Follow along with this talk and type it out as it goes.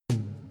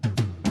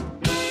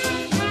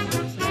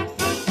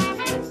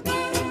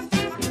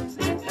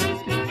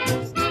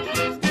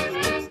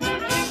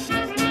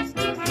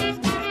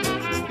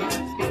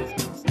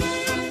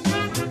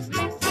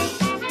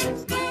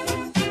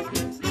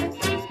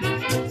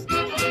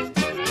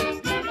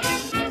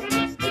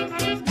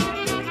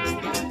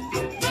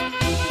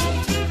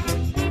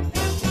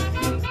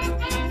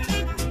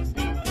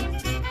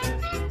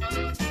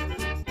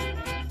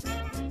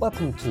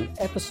Welcome to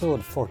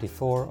episode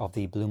 44 of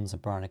the Blooms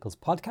and Barnacles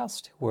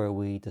podcast, where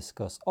we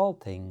discuss all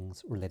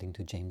things relating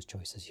to James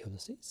Joyce's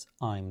Ulysses.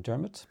 I'm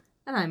Dermot.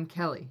 And I'm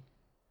Kelly.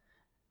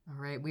 All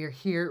right, we are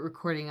here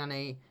recording on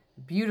a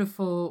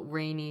beautiful,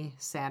 rainy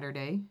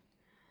Saturday.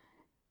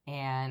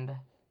 And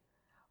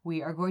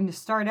we are going to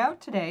start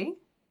out today.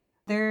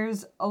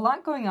 There's a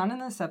lot going on in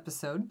this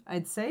episode,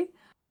 I'd say.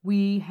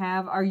 We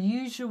have our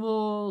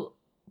usual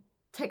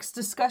text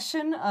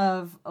discussion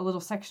of a little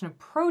section of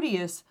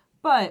Proteus,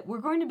 but we're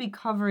going to be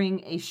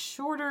covering a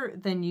shorter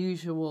than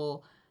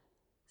usual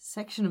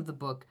section of the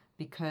book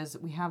because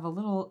we have a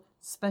little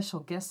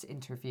special guest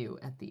interview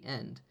at the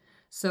end.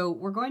 So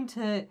we're going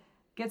to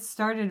get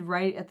started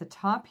right at the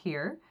top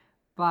here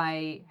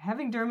by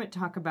having Dermot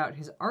talk about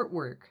his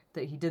artwork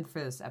that he did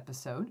for this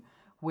episode,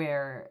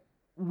 where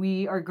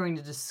we are going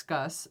to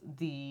discuss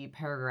the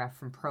paragraph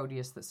from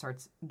Proteus that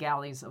starts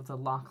Galleys of the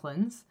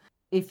Lachlanns.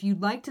 If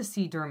you'd like to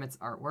see Dermot's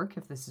artwork,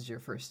 if this is your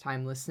first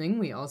time listening,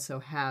 we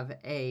also have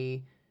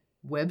a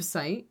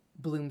website,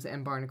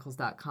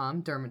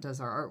 bloomsandbarnacles.com. Dermot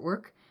does our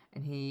artwork,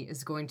 and he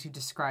is going to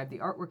describe the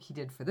artwork he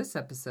did for this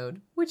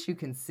episode, which you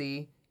can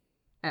see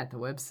at the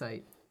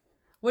website.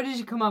 What did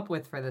you come up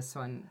with for this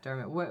one,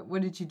 Dermot?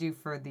 What did you do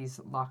for these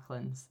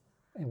Lachlanns?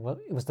 Well,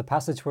 it was the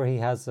passage where he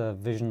has a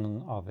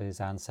vision of his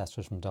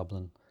ancestors from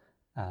Dublin,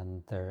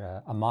 and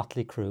they're a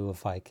motley crew of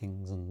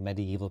Vikings and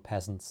medieval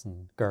peasants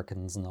and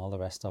gherkins and all the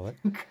rest of it.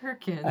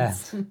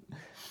 Gherkins.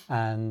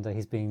 And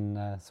he's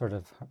been sort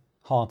of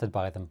haunted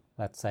by them,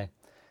 let's say.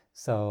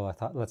 So I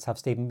thought, let's have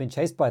Stephen being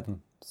chased by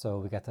them, so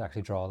we get to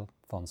actually draw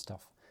fun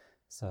stuff.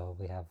 So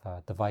we have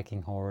the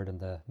Viking horde and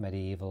the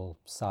medieval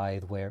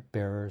scythe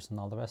bearers and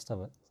all the rest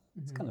of it.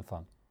 It's kind of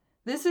fun.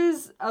 This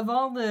is, of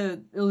all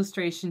the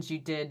illustrations you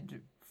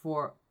did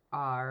for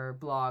our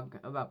blog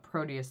about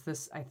Proteus,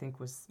 this I think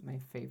was my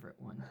favorite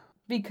one.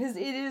 Because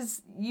it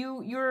is,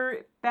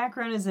 your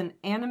background is an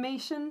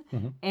animation,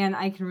 and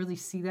I can really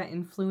see that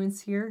influence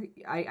here.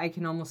 I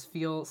can almost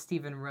feel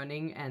Stephen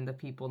running and the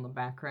people in the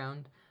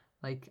background.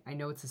 Like, I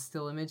know it's a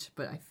still image,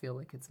 but I feel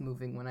like it's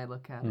moving when I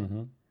look at it.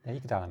 Yeah, you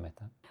could animate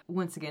that.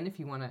 Once again, if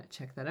you want to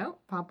check that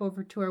out, pop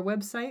over to our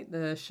website.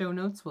 The show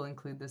notes will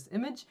include this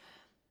image.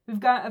 We've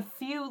got a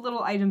few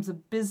little items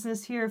of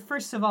business here.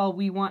 First of all,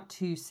 we want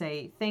to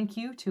say thank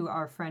you to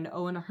our friend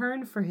Owen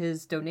Ahern for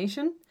his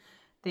donation.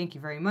 Thank you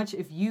very much.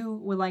 If you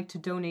would like to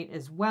donate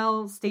as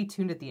well, stay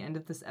tuned at the end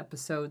of this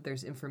episode.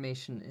 There's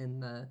information in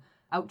the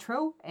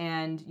outro,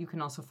 and you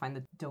can also find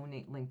the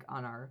donate link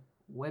on our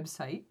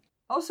website.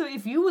 Also,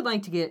 if you would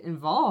like to get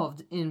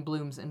involved in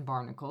Blooms and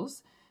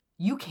Barnacles,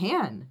 you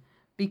can.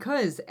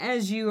 Because,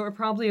 as you are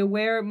probably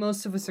aware,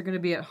 most of us are going to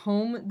be at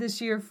home this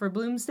year for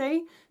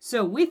Bloomsday.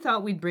 So we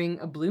thought we'd bring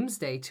a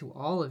Bloomsday to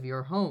all of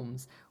your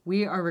homes.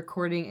 We are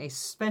recording a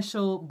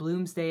special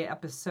Bloomsday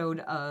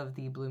episode of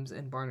the Blooms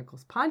and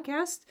Barnacles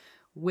podcast,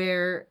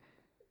 where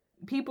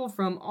people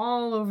from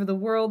all over the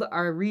world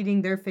are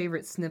reading their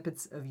favorite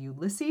snippets of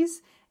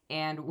Ulysses.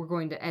 And we're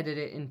going to edit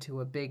it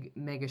into a big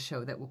mega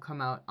show that will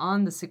come out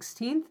on the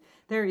 16th.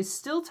 There is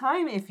still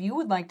time if you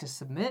would like to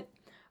submit.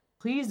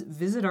 Please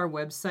visit our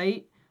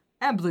website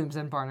at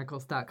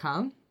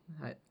bloomsandbarnacles.com.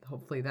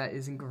 Hopefully that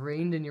is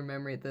ingrained in your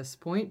memory at this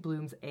point,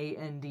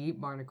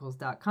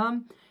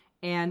 bloomsandbarnacles.com.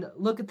 And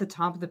look at the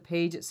top of the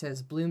page, it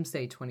says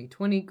Bloomsday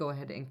 2020. Go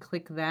ahead and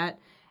click that,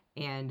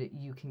 and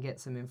you can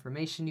get some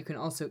information. You can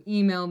also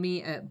email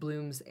me at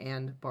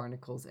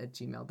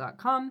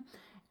bloomsandbarnacles@gmail.com,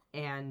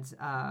 and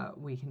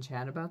we can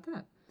chat about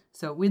that.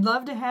 So we'd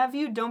love to have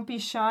you. Don't be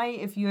shy.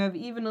 If you have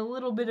even a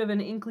little bit of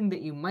an inkling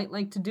that you might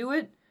like to do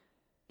it,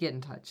 get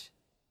in touch.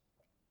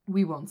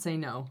 We won't say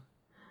no.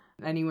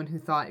 Anyone who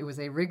thought it was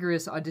a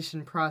rigorous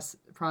audition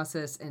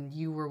process and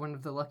you were one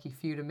of the lucky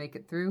few to make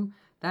it through,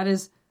 that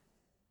is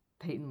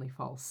patently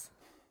false.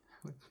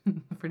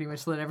 Pretty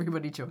much let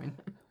everybody join.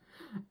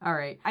 All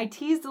right. I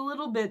teased a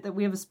little bit that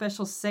we have a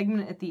special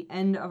segment at the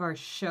end of our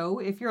show.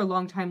 If you're a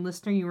longtime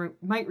listener, you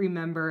might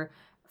remember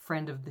a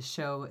friend of the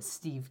show,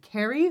 Steve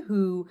Carey,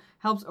 who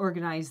helps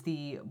organize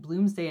the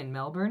Bloomsday in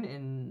Melbourne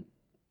in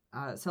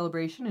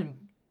celebration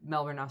in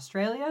Melbourne,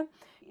 Australia.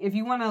 If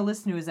you want to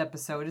listen to his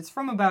episode, it's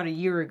from about a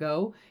year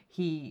ago.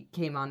 He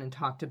came on and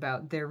talked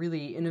about their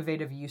really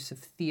innovative use of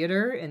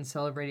theater in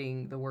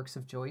celebrating the works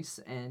of Joyce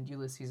and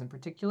Ulysses in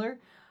particular.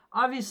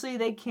 Obviously,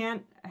 they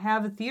can't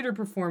have a theater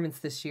performance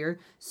this year,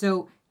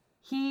 so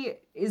he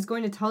is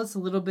going to tell us a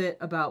little bit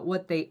about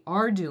what they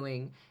are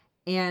doing,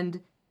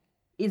 and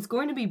it's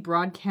going to be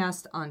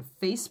broadcast on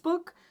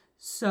Facebook,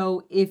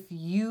 so if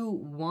you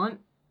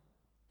want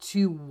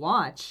to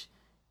watch,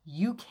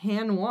 you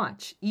can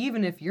watch,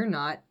 even if you're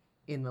not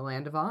in the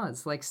land of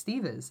Oz, like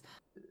Steve is.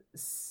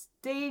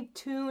 Stay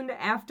tuned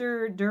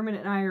after Dermot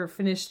and I are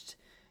finished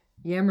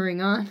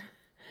yammering on,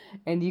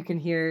 and you can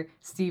hear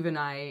Steve and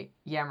I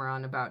yammer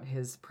on about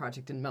his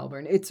project in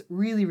Melbourne. It's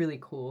really, really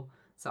cool,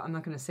 so I'm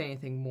not going to say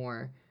anything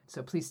more,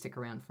 so please stick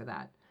around for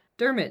that.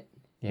 Dermot,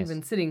 you've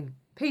been sitting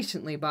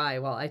patiently by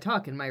while I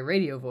talk in my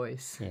radio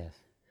voice. Yes.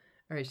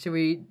 All right, should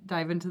we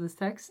dive into this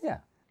text? Yeah.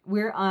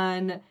 We're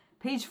on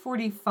Page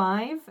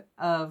 45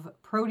 of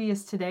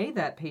Proteus Today.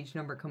 That page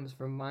number comes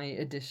from my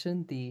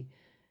edition, the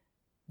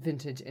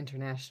Vintage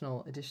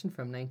International edition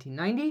from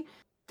 1990.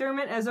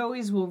 Dermot, as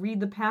always, will read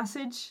the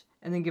passage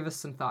and then give us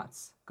some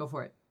thoughts. Go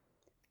for it.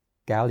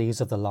 Galleys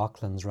of the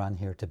Lachlan's ran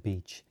here to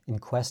beach, in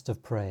quest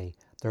of prey,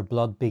 their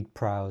blood-beaked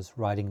prows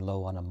riding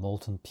low on a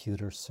molten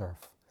pewter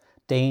surf.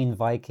 Dane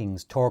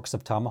Vikings, torques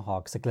of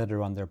tomahawks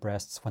a-glitter on their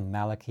breasts when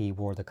Malachy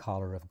wore the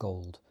collar of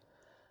gold.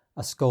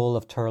 A skull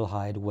of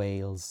turlehide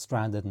whales,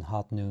 stranded in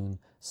hot noon,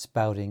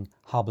 spouting,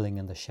 hobbling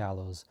in the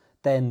shallows.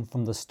 Then,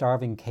 from the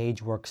starving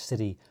cagework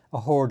city, a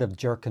horde of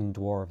jerkin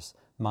dwarfs,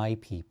 my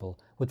people,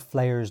 with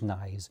flares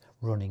knives,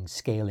 running,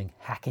 scaling,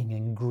 hacking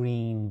in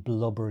green,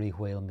 blubbery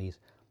whale meat.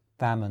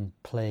 Famine,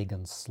 plague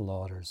and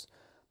slaughters.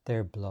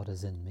 Their blood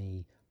is in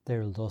me,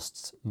 their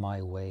lusts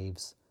my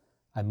waves.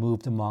 I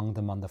moved among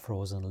them on the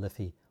frozen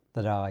Liffey,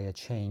 that I, a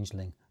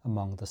changeling,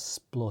 among the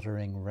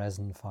spluttering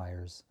resin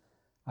fires.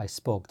 I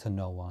spoke to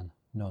no one,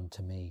 none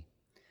to me.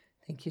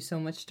 Thank you so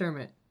much,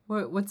 Dermot.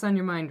 What's on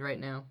your mind right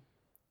now?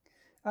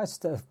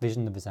 Just a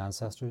vision of his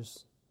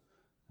ancestors.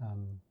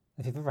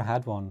 If you've ever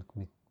had one, it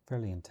can be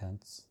fairly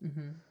intense,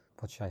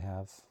 which I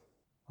have.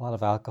 A lot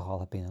of alcohol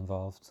had been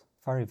involved.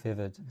 Very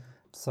vivid.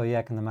 So yeah,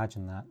 I can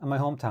imagine that. And my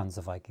hometown's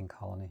a Viking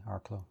colony,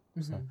 Arklow.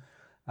 So,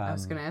 I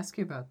was going to ask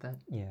you about that.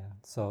 yeah,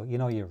 so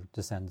you're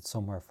descended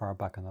somewhere far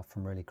back enough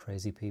from really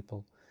crazy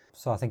people.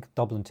 So I think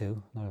Dublin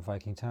too, another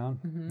Viking town.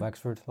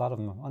 Wexford, a lot of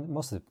them,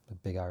 most of the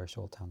big Irish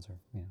old towns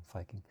are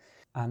Viking.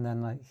 And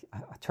then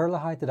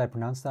Turlehide, did I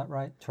pronounce that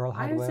right? Turlehide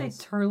I would Wales?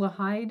 say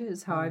Turlehide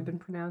is how I've been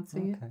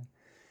pronouncing it.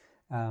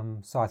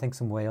 Okay. So I think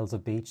some whales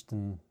have beached,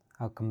 and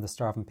out come the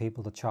starving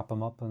people to chop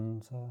them up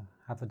and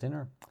have a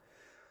dinner.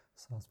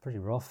 So it's pretty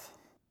rough.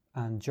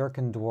 And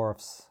jerkin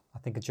dwarfs. I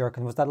think a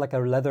jerkin, was that like a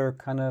leather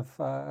kind of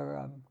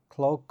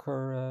cloak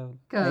or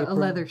a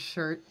leather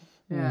shirt.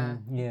 Yeah.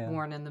 Yeah.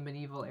 Worn in the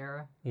medieval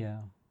era. Yeah.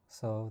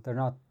 So they're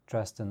not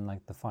dressed in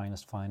like the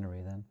finest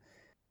finery then.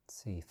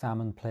 Let's see,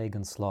 famine, plague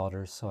and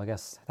slaughters. So I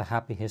guess the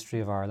happy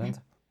history of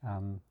Ireland.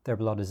 Their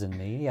blood is in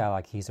me. Yeah,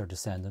 like he's our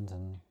descendant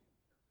and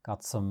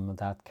got some of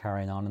that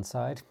carrying on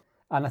inside.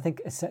 And I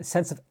think a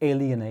sense of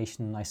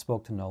alienation. I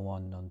spoke to no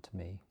one, none to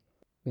me.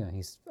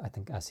 He's, I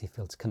think, as he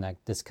feels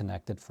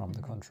disconnected from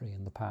the country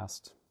in the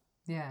past.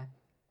 Yeah.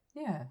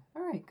 Yeah.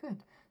 All right,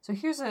 good. So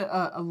here's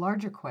a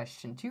larger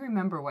question. Do you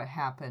remember what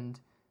happened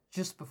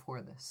just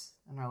before this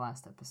in our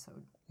last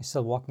episode? He's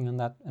still walking on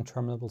that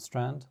interminable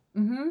strand?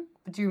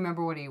 But do you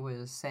remember what he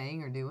was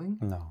saying or doing?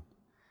 No.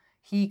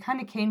 He kind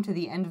of came to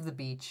the end of the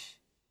beach,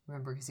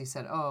 remember, because he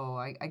said,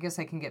 I guess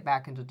I can get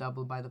back into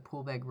Dublin by the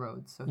Poolbeg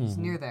Road. So he's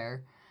near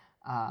there.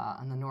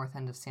 On the north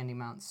end of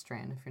Sandymount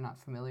Strand, if you're not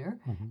familiar.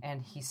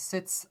 And he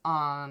sits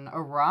on a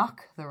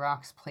rock. The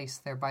rock's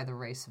placed there by the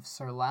race of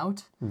Sir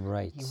Lout.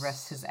 Right. He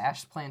rests his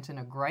ash plant in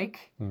a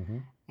grike,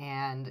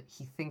 and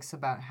he thinks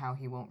about how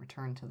he won't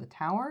return to the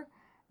tower,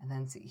 and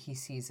then he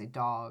sees a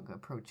dog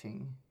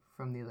approaching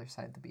from the other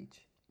side of the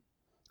beach.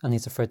 And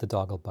he's afraid the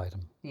dog will bite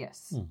him.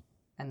 Yes.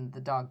 And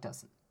the dog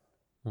doesn't.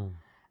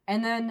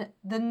 And then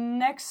the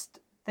next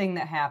thing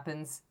that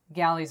happens,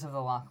 Galleys of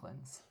the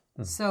Lachlan's.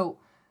 So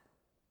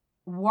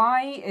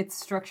why it's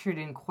structured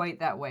in quite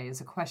that way is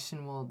a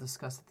question we'll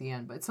discuss at the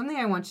end, but it's something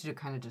I want you to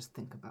kind of just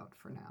think about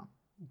for now.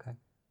 Okay.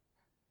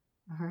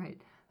 All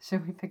right. Shall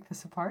we pick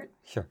this apart?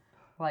 Sure.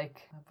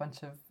 Like a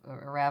bunch of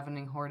a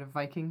ravening horde of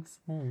Vikings?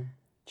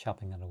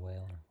 Chopping at a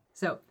whale.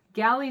 So,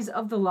 Galleys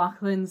of the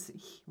Lachlan's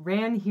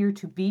ran here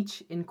to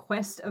beach in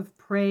quest of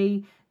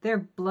prey, their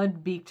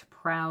blood-beaked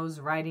prows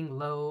riding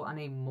low on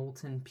a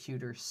molten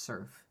pewter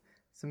surf.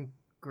 Some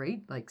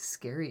great,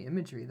 scary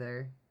imagery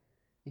there.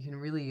 You can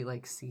really,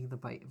 see the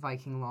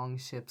Viking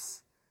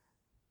longships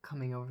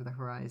coming over the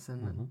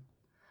horizon.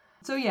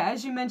 So, yeah,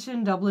 as you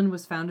mentioned, Dublin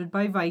was founded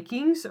by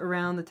Vikings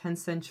around the 10th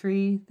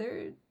century.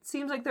 It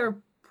seems like there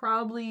are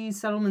probably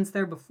settlements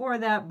there before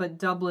that, but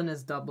Dublin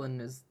is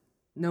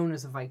known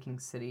as a Viking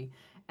city.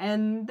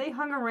 And they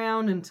hung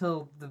around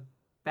until the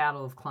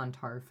Battle of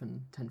Clontarf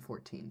in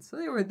 1014. So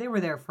they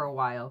were there for a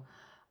while.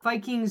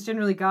 Vikings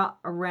generally got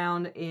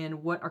around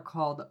in what are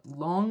called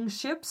long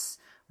ships,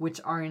 which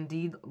are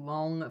indeed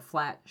long,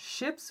 flat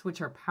ships,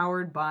 which are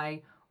powered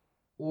by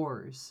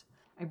oars.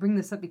 I bring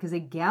this up because a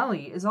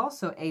galley is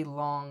also a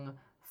long,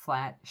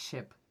 flat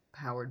ship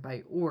powered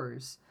by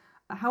oars.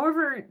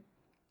 However,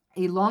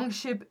 a long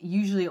ship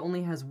usually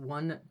only has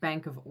one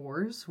bank of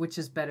oars, which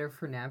is better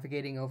for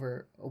navigating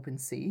over open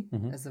sea,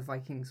 as the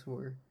Vikings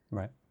were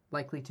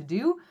likely to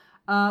do.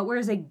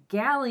 Whereas a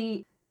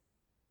galley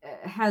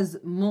has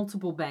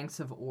multiple banks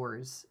of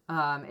oars,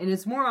 and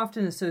it's more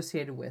often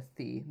associated with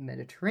the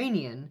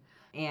Mediterranean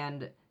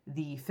and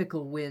the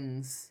fickle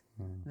winds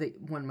that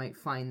one might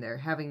find there.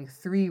 Having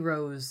 3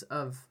 rows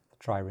of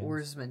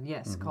oarsmen,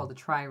 called a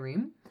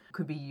trireme,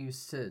 could be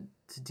used to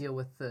deal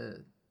with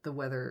the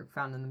weather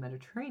found in the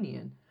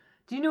Mediterranean.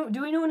 Do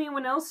we know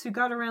anyone else who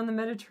got around the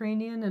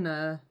Mediterranean in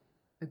a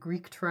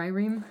Greek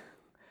trireme?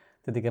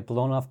 Did they get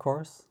blown off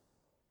course?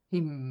 He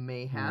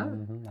may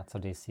have. That's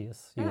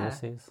Odysseus,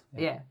 Ulysses.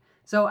 Yeah.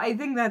 So I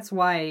think that's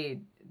why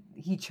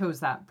he chose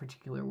that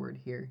particular word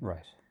here.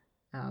 Right.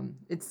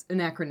 It's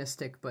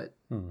anachronistic, but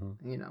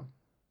Mm-hmm.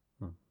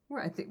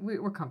 I think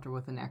we're comfortable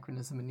with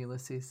anachronism in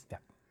Ulysses. Yeah.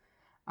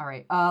 All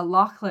right.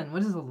 Lachlan.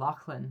 What is a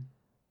Lachlan?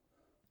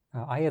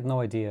 I had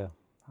no idea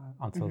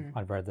until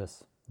I read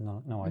this.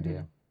 No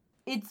idea.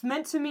 It's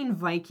meant to mean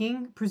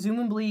Viking,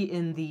 presumably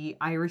in the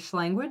Irish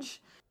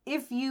language.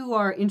 If you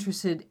are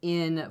interested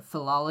in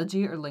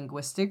philology or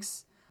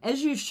linguistics,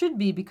 as you should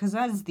be, because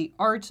that is the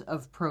art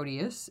of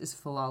Proteus, is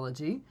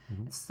philology,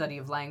 study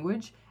of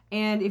language.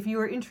 And if you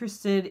are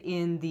interested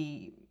in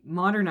the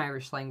modern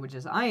Irish language,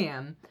 as I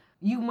am,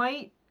 you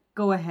might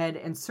go ahead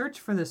and search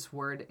for this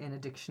word in a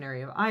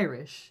dictionary of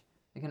Irish,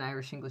 like an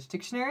Irish English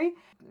dictionary.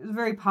 There's a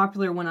very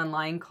popular one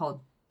online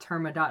called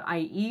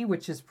terma.ie,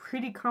 which is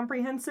pretty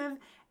comprehensive.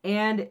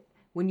 And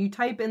when you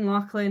type in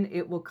Lachlan,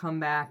 it will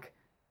come back,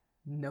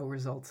 no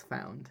results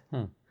found.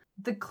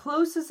 The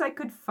closest I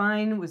could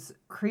find was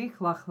Creek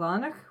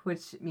Lachlanach,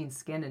 which means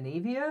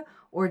Scandinavia,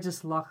 or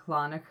just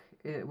Lachlanach,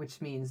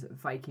 which means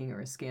Viking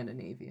or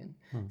Scandinavian.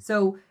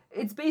 So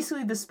it's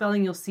basically the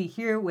spelling you'll see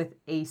here with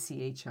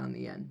ACH on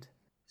the end.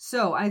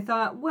 So I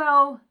thought,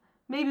 well,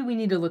 maybe we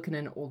need to look in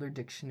an older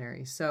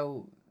dictionary.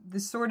 So the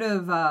sort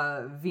of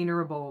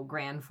venerable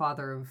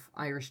grandfather of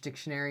Irish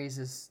dictionaries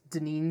is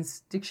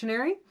Dineen's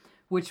dictionary,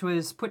 which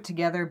was put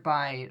together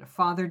by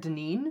Father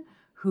Dineen,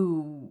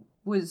 who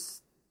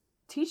was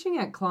teaching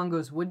at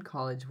Clongowes Wood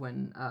College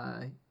when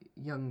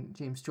young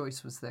James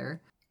Joyce was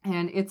there.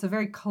 And it's a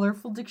very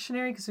colorful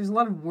dictionary because there's a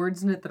lot of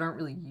words in it that aren't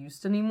really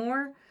used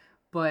anymore,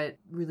 but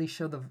really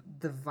show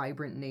the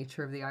vibrant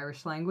nature of the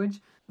Irish language.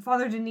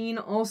 Father Dineen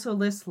also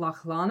lists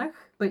Lachlanach,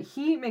 but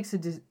he makes a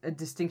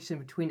distinction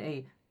between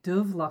a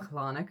Dubh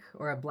Lachlanach,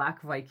 or a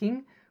black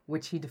Viking,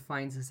 which he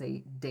defines as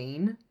a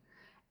Dane,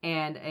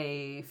 and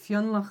a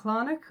Fionn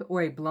Lachlanach,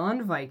 or a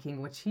blonde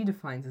Viking, which he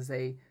defines as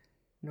a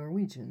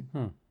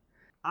Norwegian.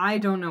 I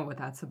don't know what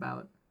that's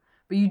about.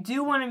 But you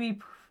do want to be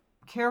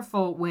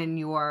careful when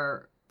you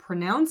are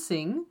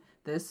pronouncing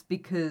this,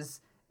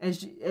 because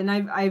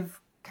I've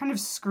kind of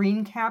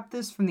screen capped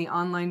this from the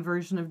online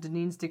version of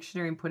Dineen's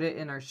dictionary and put it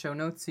in our show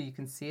notes so you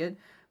can see it.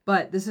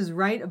 But this is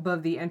right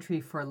above the entry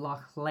for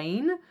Loch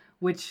Lane,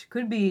 which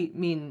could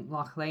mean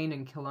Loch Lane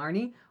in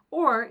Killarney,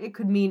 or it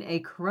could mean a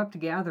corrupt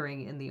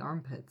gathering in the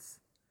armpits.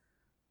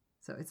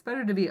 So it's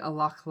better to be a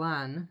Loch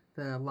Lan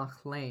than a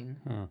Loch Lane.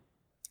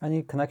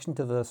 Any connection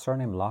to the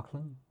surname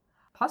Lachlan?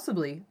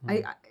 Possibly.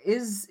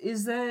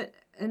 Is that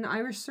an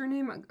Irish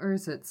surname, or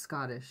is it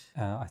Scottish?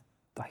 I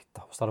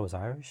thought it was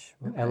Irish.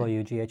 Okay.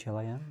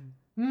 Loughlan?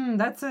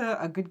 That's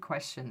a good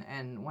question,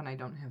 and one I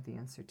don't have the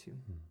answer to.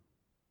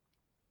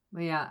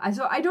 But yeah,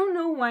 so I don't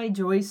know why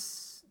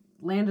Joyce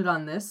landed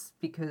on this,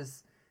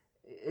 because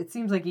it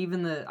seems like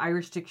even the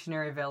Irish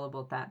dictionary available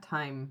at that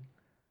time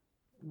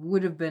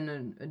would have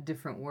been a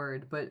different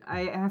word. But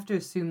I have to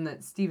assume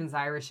that Stephen's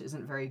Irish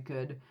isn't very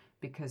good,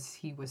 because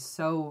he was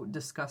so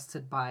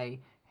disgusted by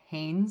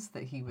Haynes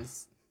that he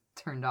was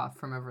turned off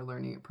from ever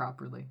learning it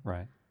properly.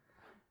 Right.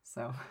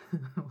 So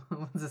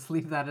we'll just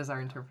leave that as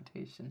our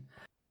interpretation.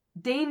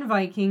 Dane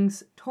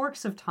Vikings,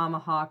 torques of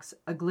tomahawks,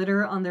 a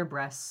glitter on their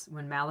breasts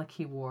when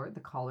Malachy wore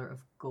the collar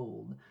of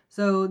gold.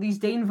 So these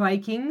Dane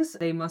Vikings,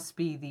 they must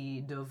be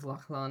the Dubh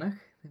Lachlanach.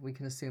 We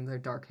can assume they're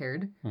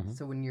dark-haired.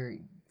 So when you're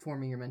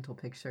forming your mental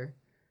picture,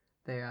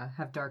 they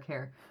have dark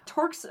hair.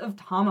 Torques of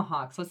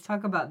tomahawks. Let's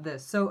talk about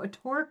this. So a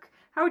torque,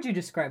 how would you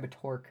describe a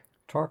torque?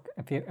 Torque,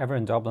 if you're ever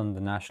in Dublin,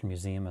 the National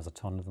Museum has a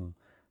ton of them.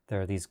 There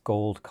are these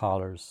gold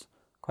collars,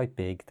 quite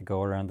big, they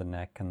go around the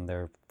neck, and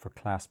they're for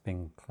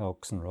clasping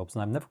cloaks and robes.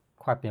 And I've never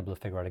quite been able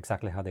to figure out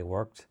exactly how they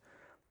worked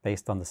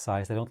based on the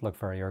size. They don't look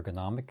very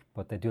ergonomic,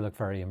 but they do look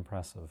very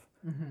impressive.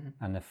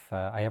 And if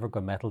I ever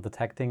go metal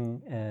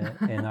detecting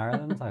in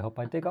Ireland, I hope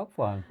I dig up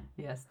one.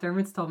 Yes,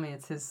 Dermot's told me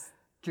it's his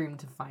dream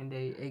to find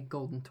a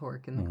golden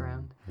torque in the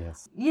ground.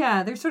 Yes.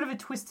 Yeah, they're sort of a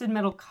twisted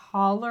metal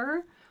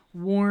collar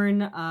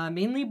worn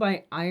mainly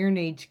by Iron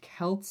Age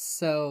Celts,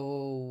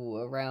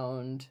 so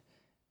around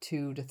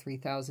 2,000 to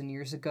 3,000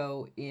 years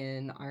ago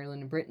in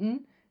Ireland and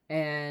Britain,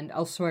 and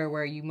elsewhere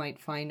where you might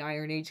find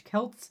Iron Age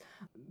Celts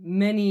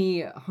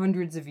many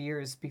hundreds of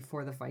years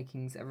before the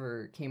Vikings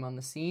ever came on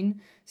the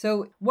scene.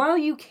 So while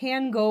you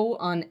can go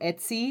on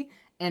Etsy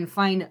and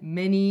find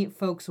many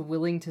folks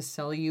willing to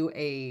sell you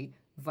a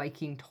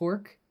Viking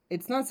torque,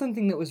 it's not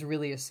something that was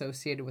really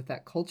associated with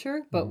that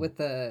culture, but with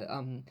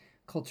the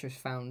cultures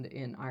found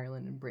in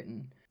Ireland and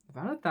Britain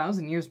about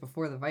 1,000 years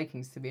before the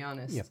Vikings, to be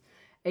honest. Yep.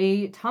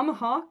 A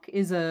tomahawk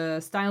is a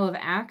style of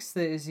axe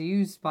that is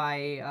used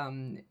by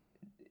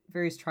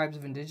various tribes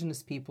of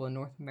indigenous people in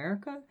North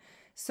America.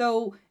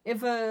 So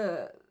if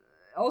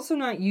also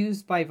not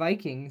used by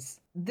Vikings,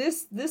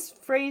 this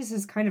phrase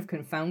has kind of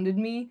confounded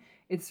me.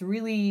 Its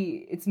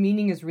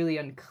meaning is really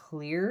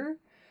unclear.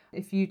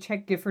 If you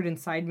check Gifford and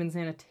Seidman's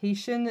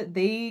annotation,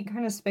 they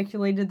kind of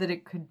speculated that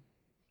it could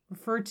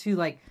refer to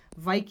like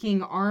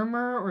Viking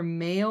armor or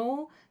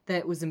mail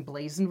that was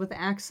emblazoned with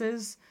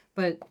axes,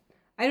 but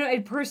I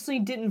personally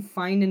didn't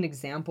find an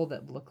example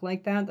that looked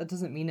like that. That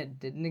doesn't mean it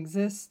didn't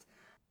exist.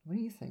 What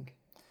do you think?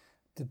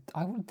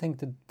 I would think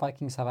the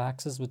Vikings have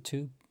axes with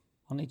two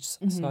on each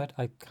side.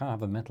 I kind of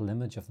have a mental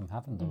image of them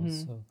having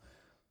those, so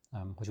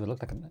which would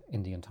look like an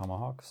Indian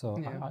tomahawk. So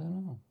Yeah. I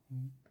don't know.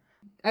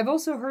 I've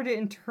also heard it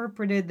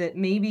interpreted that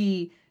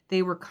maybe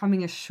they were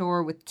coming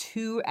ashore with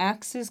two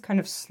axes kind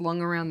of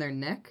slung around their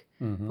neck,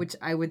 which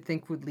I would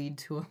think would lead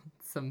to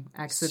some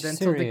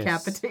accidental Serious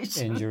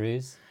decapitation.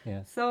 injuries.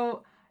 Yes.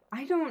 So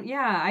I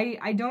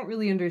don't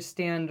really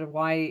understand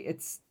why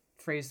it's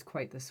phrased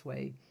quite this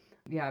way.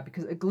 Yeah,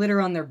 because a glitter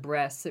on their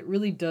breasts, it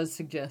really does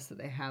suggest that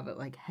they have it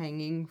like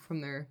hanging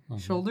from their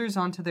shoulders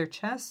onto their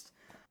chest.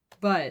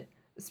 But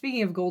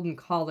speaking of golden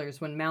collars,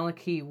 when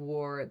Malachy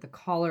wore the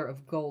collar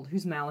of gold,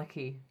 who's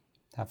Malachy?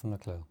 Haven't a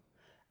clue.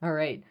 All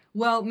right.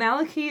 Well,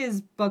 Malachy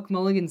is Buck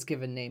Mulligan's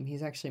given name.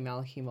 He's actually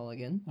Malachy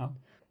Mulligan. Oh.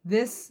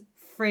 This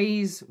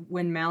phrase,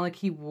 when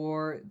Malachy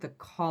wore the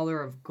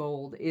collar of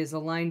gold, is a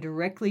line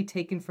directly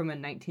taken from a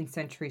 19th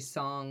century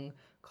song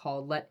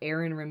called Let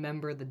Erin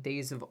Remember the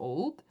Days of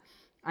Old.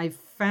 I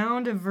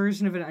found a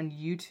version of it on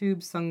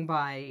YouTube sung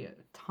by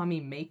Tommy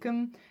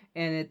Makem,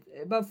 and it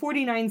about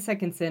 49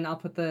 seconds in, I'll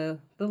put the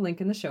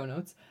link in the show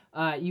notes,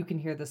 you can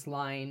hear this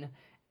line,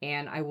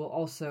 and I will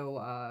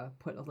also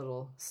put a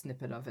little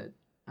snippet of it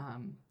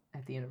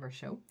at the end of our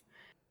show.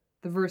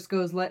 The verse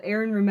goes, Let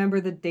Erin remember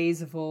the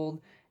days of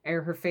old,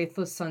 ere her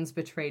faithless sons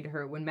betrayed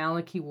her, when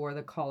Malachy wore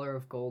the collar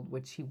of gold,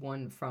 which he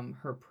won from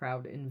her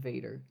proud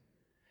invader.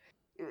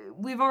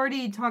 We've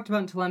already talked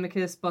about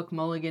Telemachus. Buck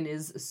Mulligan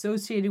is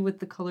associated with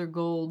the color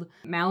gold.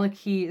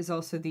 Malachy is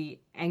also the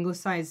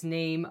anglicized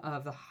name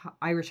of the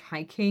Irish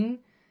High King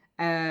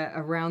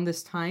around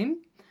this time.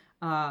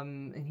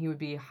 And he would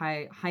be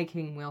High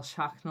King Will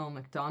Shachnal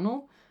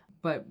MacDonald,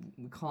 but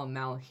we call him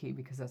Malachy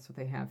because that's what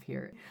they have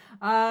here.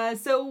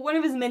 So one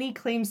of his many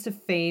claims to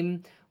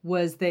fame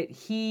was that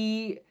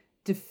he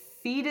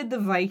defeated the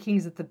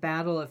Vikings at the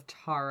Battle of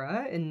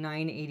Tara in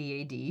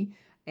 980 AD,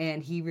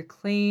 and he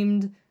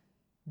reclaimed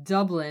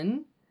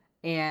Dublin,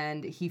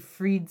 and he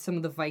freed some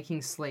of the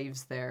Viking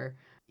slaves there.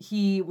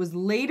 He was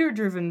later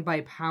driven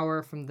by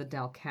power from the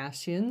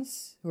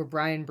Dalcassians, who were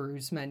Brian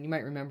Boru's men. You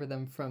might remember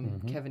them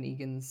from Kevin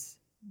Egan's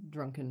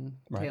drunken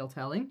tale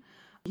telling.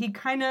 He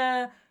kind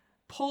of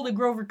pulled a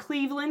Grover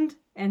Cleveland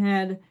and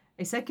had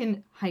a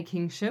second high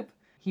kingship.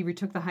 He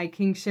retook the high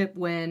kingship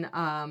when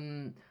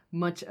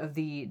much of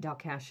the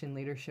Dalcassian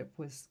leadership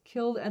was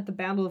killed at the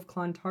Battle of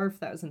Clontarf.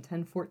 That was in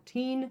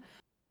 1014.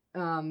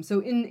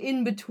 So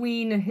in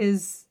between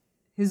his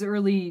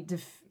early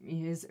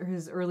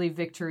his early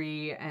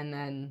victory and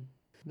then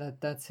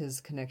that's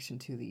his connection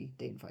to the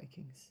Dane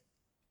Vikings.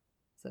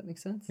 Does that make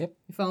sense? Yep.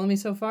 You follow me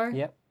so far?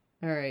 Yep.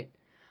 All right.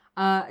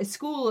 A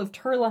school of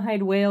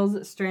Turlehide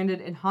whales stranded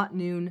in hot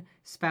noon,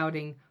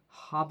 spouting,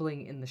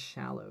 hobbling in the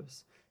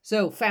shallows.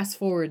 So fast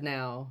forward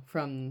now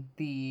from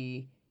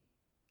the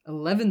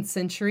 11th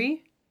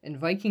century in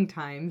Viking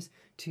times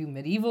to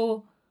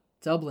medieval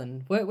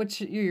Dublin.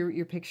 What's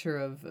your picture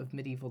of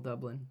medieval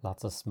Dublin?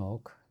 Lots of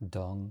smoke,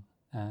 dung,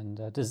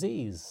 and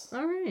disease.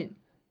 All right.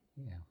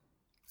 Yeah.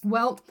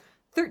 Well,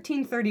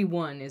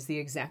 1331 is the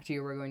exact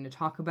year we're going to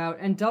talk about,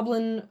 and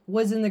Dublin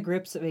was in the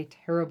grips of a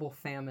terrible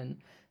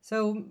famine.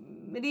 So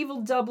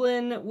medieval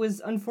Dublin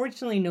was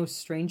unfortunately no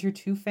stranger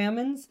to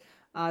famines.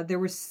 There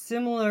were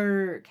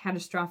similar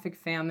catastrophic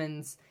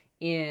famines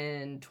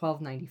in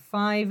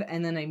 1295,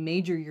 and then a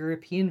major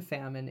European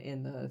famine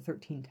in the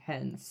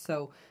 1310s.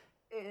 So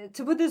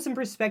to put this in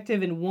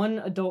perspective, in one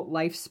adult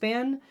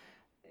lifespan,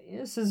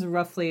 this is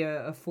roughly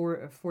a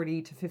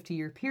 40 to 50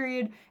 year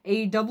period,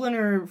 a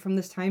Dubliner from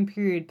this time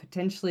period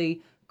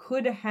potentially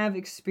could have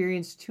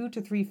experienced 2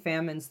 to 3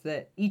 famines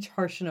that each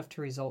harsh enough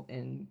to result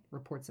in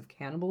reports of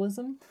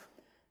cannibalism.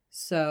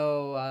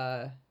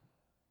 So,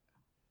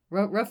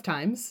 rough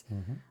times.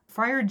 Mm-hmm.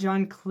 Friar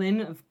John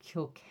Klyn of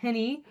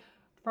Kilkenny.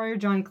 Friar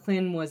John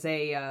Klyn was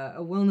a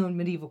well-known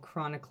medieval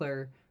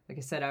chronicler, like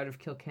I said, out of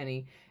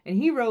Kilkenny. And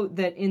he wrote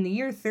that in the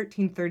year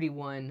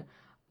 1331,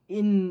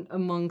 in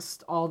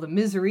amongst all the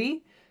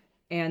misery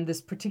and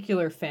this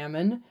particular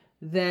famine,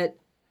 that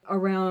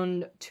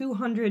around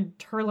 200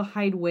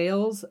 Turlehide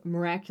whales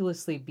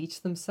miraculously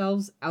beached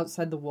themselves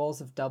outside the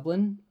walls of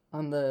Dublin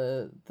on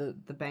the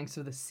banks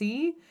of the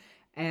sea,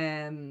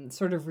 and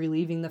sort of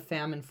relieving the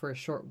famine for a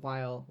short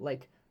while,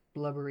 like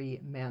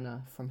blubbery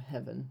manna from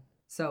heaven.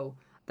 So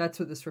that's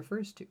what this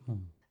refers to.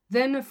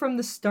 Then from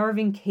the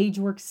starving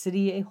cagework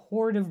city, a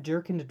horde of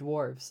jerkined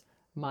dwarves,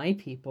 my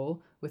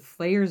people, with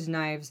flayers'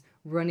 knives,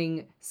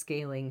 running,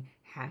 scaling,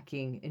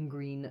 hacking, and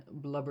green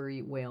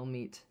blubbery whale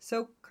meat.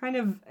 So kind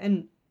of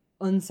an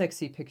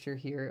unsexy picture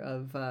here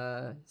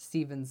of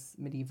Stephen's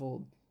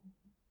medieval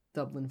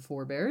Dublin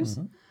forebears.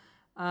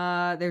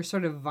 Mm-hmm. They're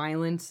sort of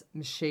violent,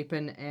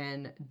 misshapen,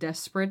 and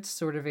desperate,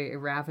 sort of a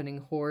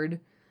ravening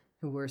horde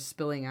who were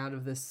spilling out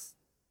of this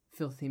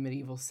filthy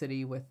medieval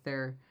city with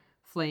their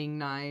flaying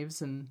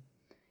knives. And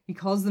he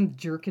calls them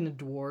jerkin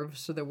dwarves,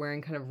 so they're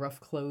wearing kind of rough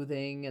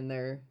clothing, and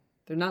they're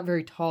not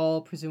very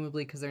tall,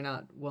 presumably because they're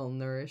not well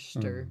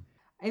nourished. Or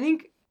I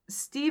think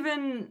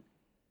Stephen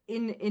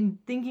in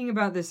thinking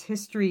about this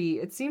history,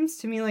 it seems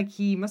to me like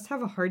he must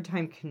have a hard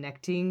time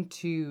connecting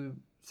to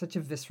such a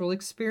visceral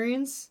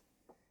experience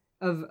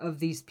of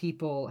these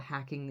people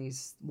hacking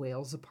these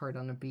whales apart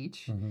on a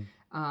beach.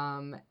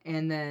 And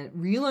then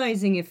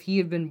realizing if he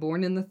had been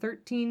born in the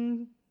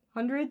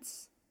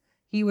 1300s,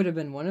 he would have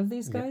been one of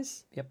these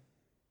guys. Yep.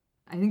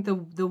 I think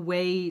the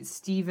way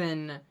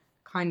Stephen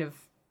kind of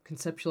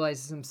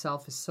conceptualizes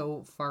himself is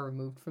so far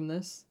removed from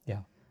this.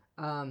 Yeah.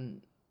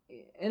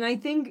 And I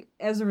think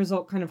as a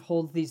result kind of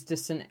holds these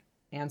distant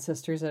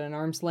ancestors at an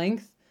arm's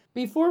length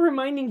before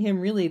reminding him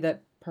really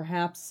that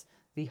perhaps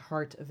the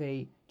heart of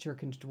a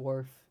jerkined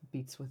dwarf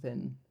beats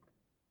within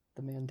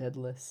the man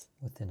Daedalus.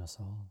 Within us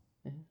all.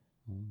 Yeah.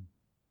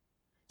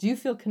 Do you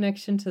feel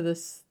connection to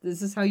this? Is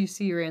this how you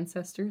see your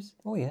ancestors?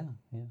 Oh, yeah,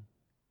 yeah.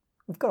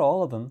 We've got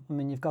all of them. I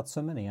mean, you've got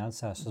so many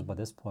ancestors by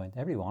this point.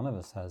 Every one of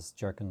us has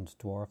jerkined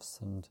dwarfs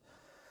and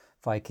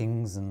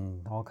Vikings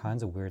and all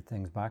kinds of weird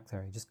things back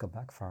there. You just go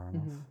back far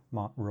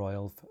enough.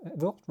 Royal.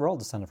 We're all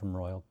descended from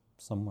royal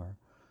somewhere.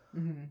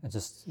 And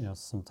just,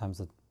 sometimes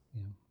you're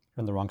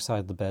on the wrong side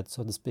of the bed,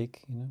 so to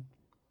speak,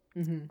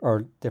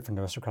 Or different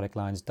aristocratic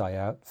lines die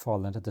out,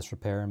 fall into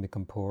disrepair and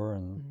become poor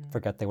and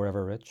forget they were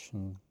ever rich,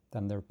 and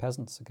then they're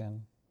peasants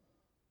again.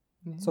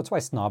 Yeah. So it's why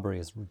snobbery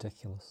is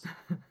ridiculous.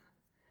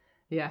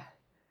 Yeah.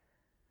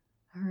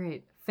 All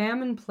right.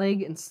 Famine,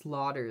 plague, and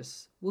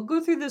slaughters. We'll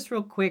go through this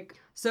real quick.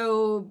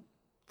 So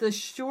the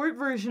short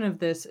version of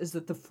this is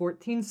that the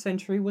 14th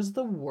century was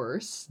the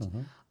worst.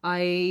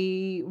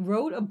 I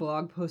wrote a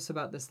blog post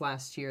about this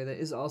last year that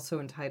is also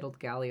entitled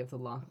Galley of the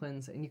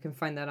Lachlan's, and you can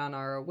find that on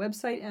our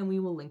website, and we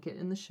will link it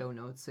in the show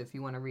notes if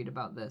you want to read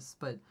about this.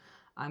 But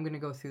I'm going to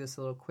go through this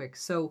a little quick.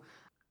 So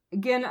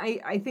again,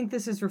 I think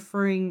this is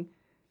referring...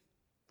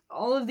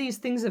 All of these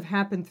things have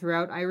happened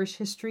throughout Irish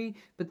history,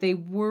 but they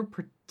were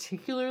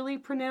particularly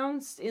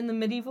pronounced in the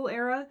medieval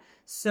era.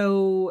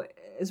 So,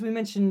 as we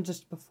mentioned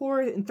just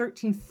before, in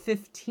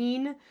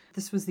 1315,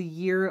 this was the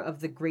year of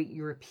the Great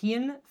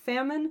European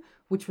Famine,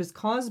 which was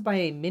caused by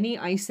a mini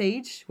ice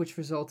age, which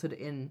resulted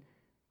in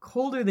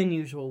colder than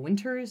usual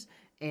winters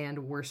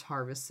and worse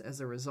harvests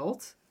as a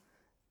result.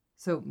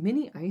 So,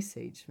 mini ice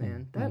age,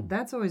 man,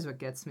 that's always what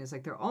gets me. It's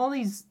like there are all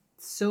these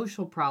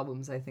social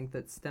problems, I think,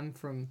 that stem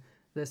from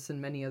this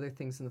and many other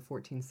things in the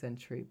 14th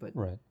century, but,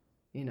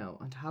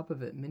 on top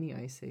of it, mini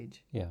ice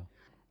age. Yeah.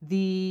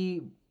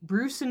 The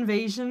Bruce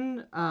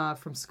invasion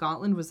from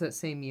Scotland was that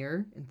same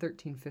year in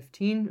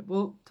 1315.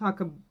 We'll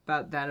talk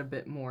about that a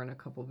bit more in a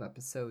couple of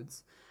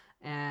episodes.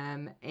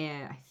 And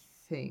I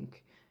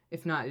think,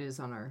 if not, it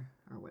is on our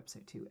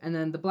website too. And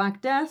then the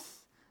Black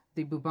Death,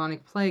 the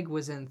bubonic plague,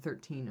 was in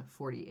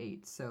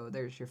 1348. So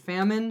there's your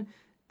famine,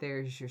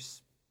 there's your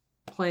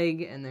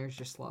plague, and there's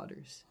your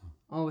slaughters.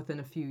 All within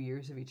a few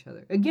years of each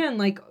other. Again,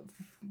 like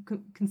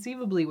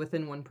conceivably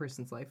within one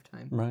person's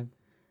lifetime. Right.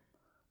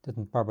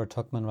 Didn't Barbara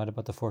Tuchman write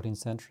about the 14th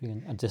century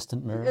in A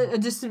Distant Mirror? A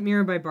Distant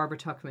Mirror by Barbara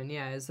Tuchman,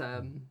 yeah, is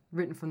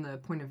written from the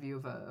point of view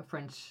of a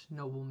French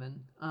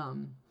nobleman.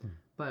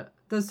 But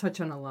does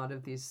touch on a lot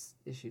of these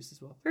issues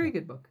as well. Very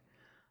good book.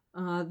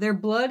 Their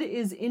blood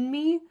is in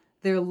me,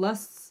 their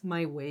lusts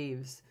my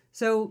waves.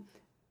 So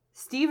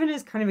Stephen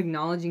is kind of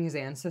acknowledging his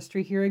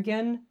ancestry here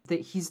again,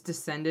 that he's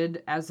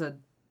descended as a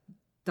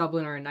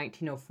Dubliner in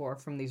 1904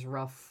 from these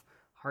rough,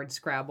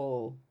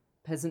 hardscrabble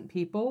peasant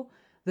people.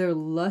 Their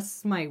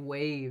lusts my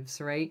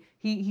waves, right?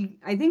 He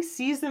I think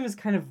sees them as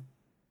kind of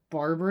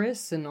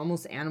barbarous and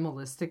almost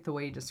animalistic the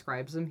way he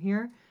describes them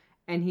here.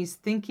 And he's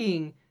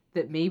thinking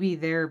that maybe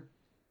their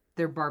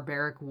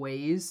barbaric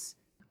ways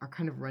are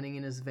kind of running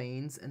in his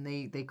veins, and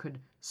they could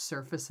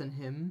surface in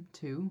him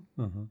too.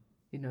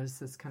 You notice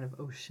this kind of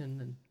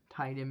ocean and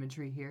tide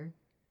imagery here.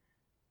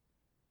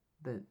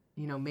 That,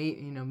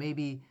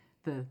 maybe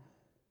the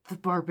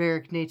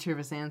barbaric nature of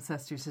his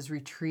ancestors has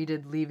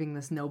retreated, leaving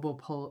this noble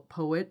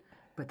poet,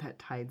 but that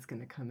tide's going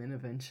to come in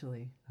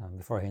eventually. And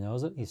before he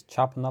knows it, he's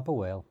chopping up a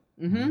whale.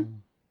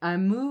 I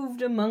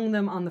moved among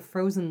them on the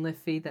frozen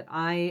Liffey, that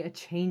I, a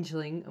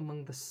changeling,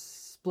 among the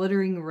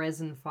spluttering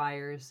resin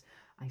fires,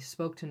 I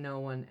spoke to no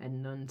one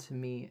and none to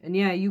me. And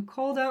yeah, you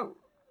called out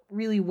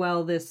really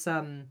well this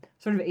sort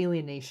of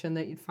alienation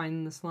that you'd find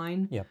in this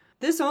line. Yep.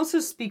 This also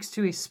speaks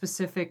to a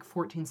specific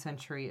 14th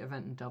century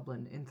event in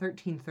Dublin in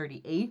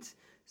 1338.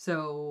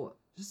 So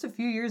just a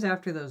few years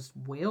after those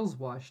whales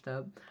washed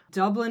up,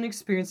 Dublin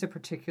experienced a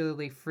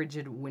particularly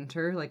frigid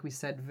winter. Like we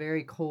said,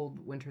 very cold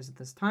winters at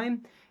this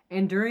time.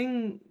 And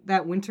during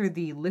that winter,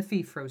 the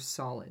Liffey froze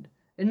solid,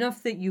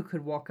 enough that you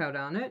could walk out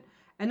on it.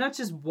 And not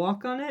just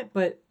walk on it,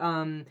 but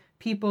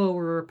people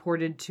were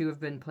reported to have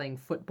been playing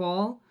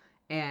football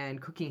and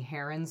cooking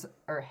herrings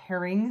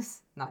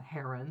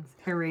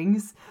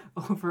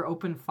over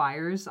open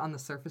fires on the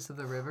surface of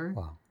the river.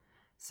 Wow.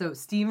 So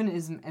Stephen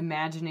is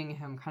imagining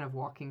him kind of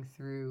walking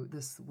through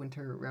this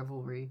winter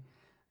revelry,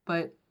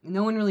 but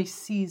no one really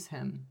sees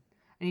him.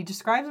 And he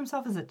describes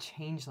himself as a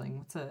changeling.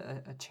 What's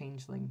a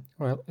changeling?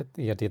 Well,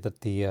 the idea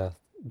that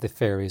the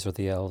fairies or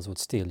the elves would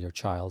steal your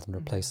child and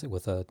replace it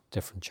with a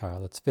different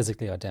child. It's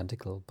physically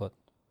identical, but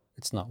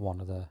it's not one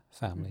of the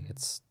family.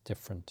 It's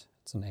different.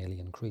 It's an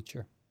alien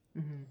creature.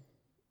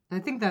 I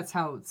think that's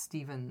how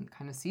Stephen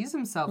kind of sees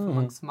himself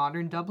amongst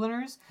modern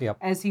Dubliners,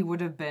 as he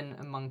would have been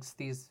amongst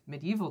these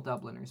medieval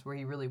Dubliners, where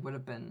he really would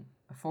have been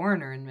a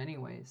foreigner in many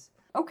ways.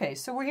 Okay,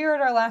 so we're here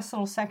at our last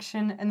little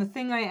section, and the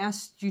thing I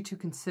asked you to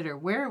consider,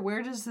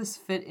 where does this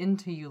fit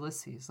into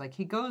Ulysses? Like,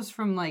 he goes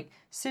from, like,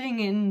 sitting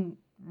in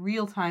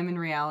real time in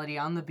reality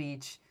on the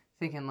beach,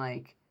 thinking,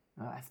 like,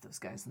 oh, F those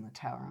guys in the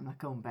tower, I'm not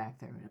going back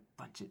there with a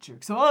bunch of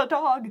jerks. Oh,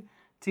 dog!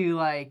 To,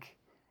 like,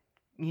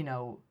 you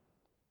know,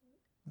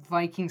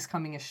 Vikings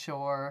coming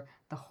ashore,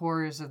 the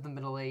horrors of the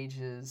Middle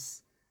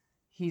Ages.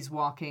 He's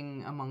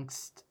walking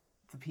amongst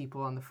the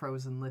people on the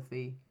frozen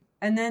Liffey.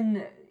 And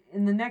then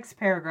in the next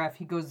paragraph,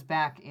 he goes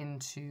back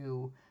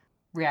into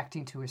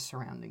reacting to his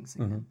surroundings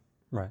again.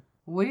 Right.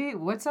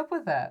 What's up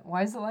with that?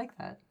 Why is it like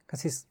that?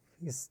 Because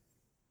he's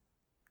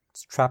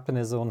trapped in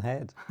his own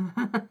head.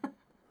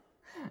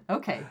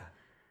 Okay.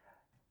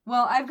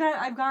 Well, I've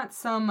got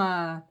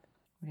some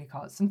what do you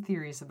call it? Some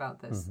theories about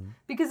this,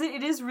 because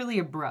it is really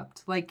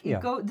abrupt. Like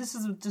this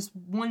is just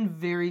one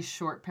very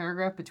short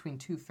paragraph between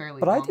two fairly.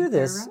 But long I do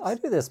this. paragraphs.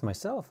 I do this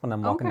myself when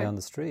I'm walking down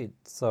the street,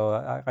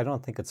 so I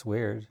don't think it's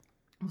weird.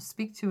 Well,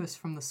 speak to us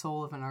from the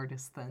soul of an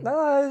artist, then.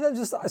 No, it's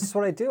just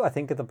what I do. I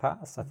think of the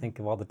past. I think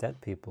of all the dead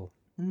people.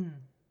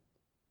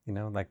 You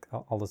know, like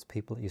all those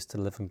people that used to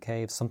live in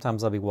caves.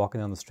 Sometimes I'll be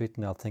walking down the street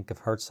and I'll think of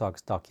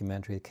Herzog's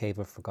documentary, The Cave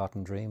of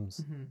Forgotten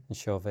Dreams, in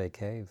Chauvet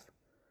Cave.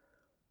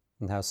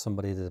 And how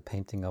somebody did a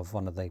painting of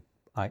one of the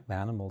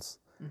animals,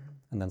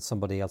 and then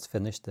somebody else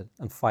finished it.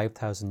 And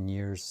 5,000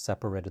 years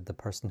separated the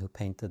person who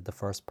painted the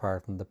first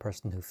part from the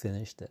person who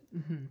finished it.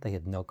 They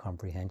had no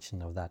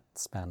comprehension of that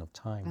span of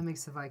time. That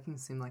makes the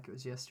Vikings seem like it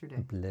was yesterday. A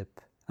blip.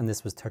 And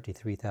this was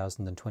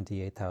 33,000 and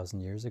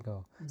 28,000 years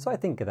ago. So I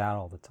think of that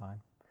all the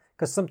time.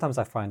 Because sometimes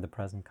I find the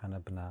present kind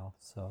of banal,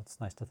 so it's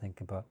nice to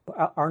think about.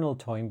 But Arnold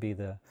Toynbee,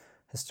 the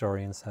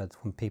historian, said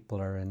when people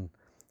are in,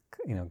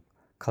 you know,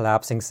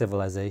 collapsing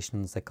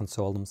civilizations, they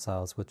console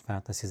themselves with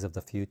fantasies of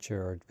the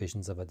future or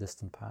visions of a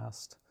distant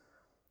past.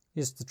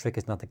 Just the trick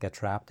is not to get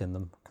trapped in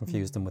them,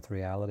 confuse them with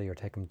reality, or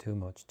take them too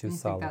solidly. You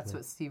think that's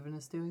what Stephen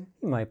is doing?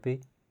 He might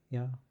be,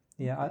 yeah.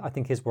 Yeah, I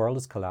think his world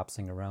is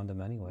collapsing around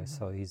him anyway,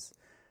 so he's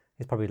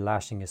probably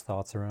lashing his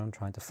thoughts around,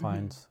 trying to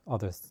find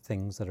other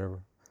things that are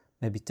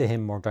maybe to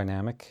him more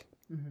dynamic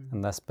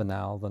and less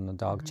banal than a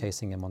dog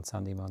chasing him on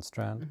Sandymount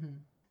Strand.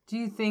 Do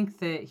you think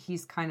that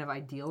he's kind of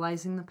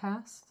idealizing the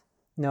past?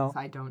 No.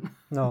 I don't.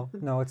 No,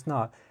 it's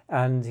not.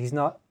 And he's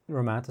not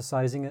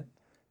romanticizing it.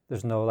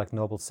 There's no like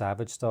noble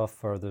savage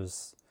stuff, or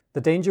there's...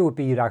 The danger would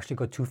be you'd actually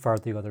go too far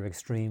to the other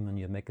extreme and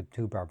you'd make it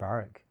too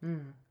barbaric.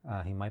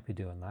 He might be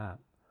doing that.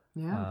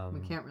 Yeah, we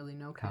can't really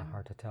know.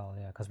 Hard to tell,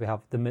 yeah. Because we have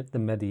the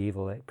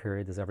medieval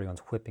period is everyone's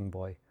whipping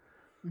boy.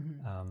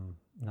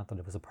 Not that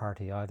it was a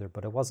party either,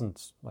 but it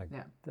wasn't like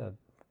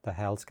the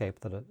hellscape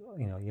that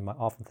you might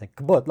often think.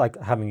 But like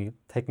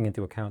taking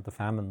into account the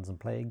famines and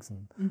plagues,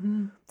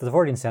 and the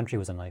 14th century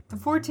was a nightmare.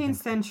 The 14th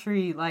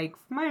century, like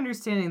from my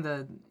understanding,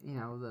 the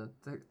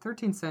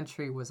 13th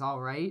century was all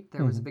right.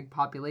 There was a big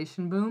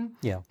population boom.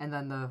 Yeah, and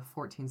then the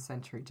 14th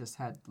century just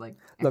had like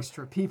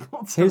extra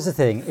people. Here's the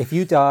thing: if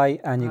you die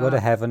and you go to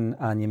heaven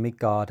and you meet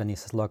God, and He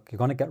says, "Look, you're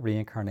going to get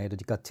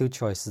reincarnated. You got two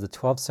choices: the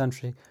 12th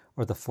century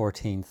or the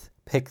 14th.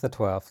 Pick the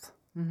 12th."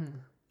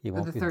 You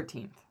won't or the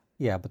 13th.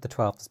 Yeah, but the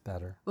 12th is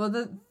better. Well,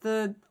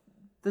 the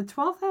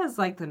 12th has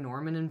like the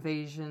Norman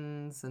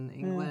invasions and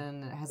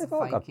England. It has a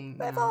Viking.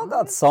 They've all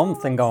got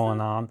something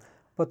going on.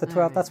 But the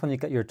 12th, that's when you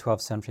get your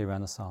 12th century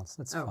Renaissance.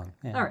 It's fun.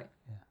 Yeah. All right.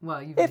 Yeah.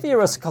 Well, if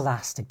you're a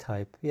scholastic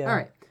type, yeah. All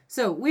right.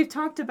 So we've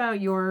talked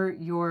about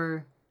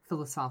your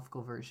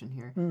philosophical version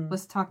here.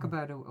 Let's talk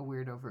about a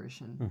weirdo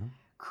version.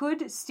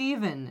 Could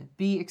Stephen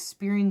be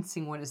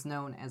experiencing what is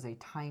known as a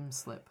time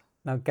slip?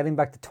 Now, getting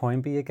back to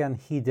Toynbee again,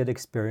 he did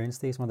experience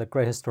these, one of the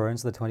great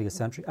historians of the 20th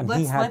century, and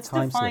he had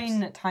time slips. Let's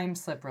define time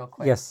slip real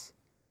quick. Yes.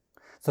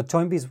 So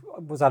Toynbee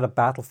was at a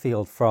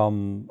battlefield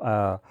from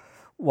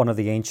one of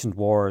the ancient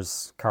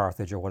wars,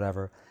 Carthage or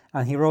whatever,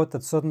 and he wrote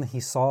that suddenly he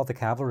saw the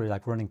cavalry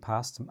like running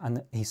past him,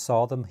 and he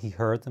saw them, he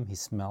heard them, he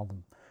smelled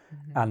them,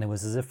 and it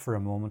was as if for a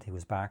moment he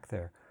was back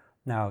there.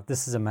 Now,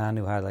 this is a man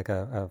who had like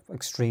a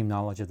extreme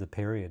knowledge of the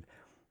period.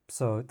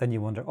 So then you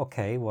wonder,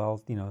 okay,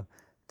 well,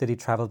 did he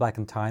travel back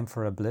in time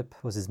for a blip?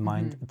 Was his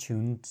mind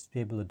attuned to be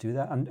able to do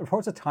that? And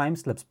reports of time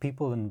slips,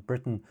 people in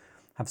Britain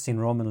have seen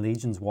Roman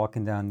legions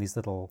walking down these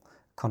little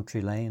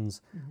country lanes.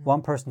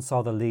 One person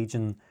saw the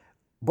legion,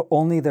 but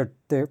only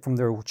from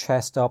their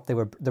chest up.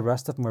 The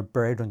rest of them were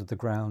buried under the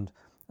ground,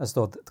 as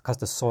though because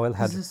the soil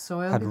had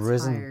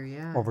risen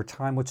higher, over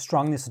time, which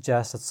strongly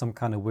suggests it's some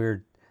kind of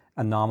weird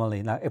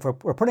anomaly. Now, if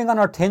we're putting on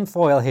our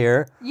tinfoil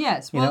here,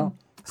 yes, well.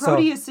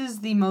 Proteus is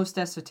the most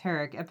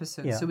esoteric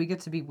episode, so we get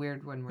to be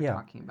weird when we're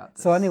talking about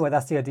this. So anyway,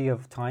 that's the idea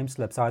of time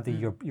slips. Either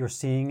you're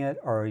seeing it,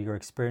 or you're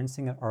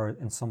experiencing it, or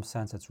in some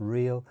sense it's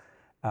real.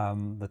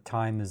 The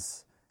time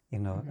is You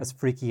know, as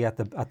freaky at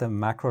the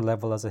macro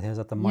level as it is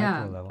at the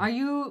micro level. Are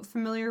you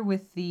familiar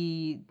with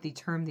the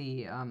term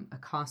the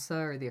Akasa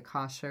or the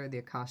Akasha or the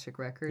Akashic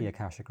record? The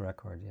Akashic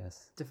record,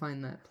 yes.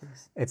 Define that,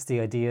 please. It's the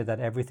idea that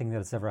everything that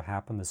has ever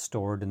happened is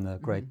stored in the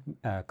great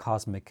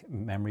cosmic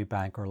memory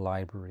bank or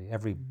library.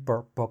 Every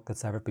book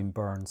that's ever been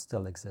burned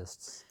still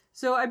exists.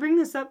 So I bring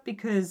this up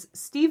because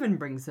Stephen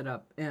brings it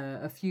up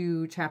a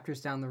few chapters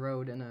down the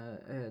road in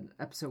an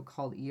episode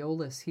called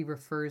Aeolus. He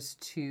refers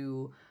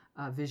to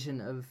a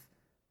vision of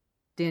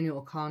Daniel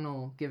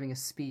O'Connell giving a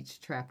speech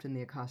trapped in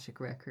the Akashic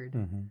record.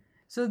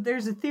 So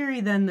there's a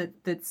theory then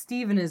that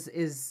Stephen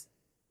is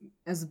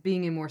as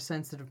being a more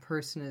sensitive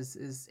person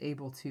is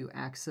able to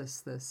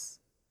access this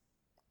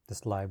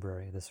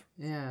library, this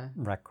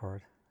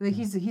record. Like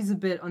he's a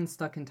bit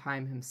unstuck in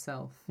time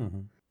himself.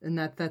 And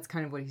that's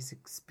kind of what he's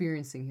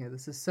experiencing here.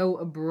 This is so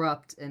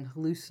abrupt and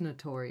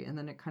hallucinatory, and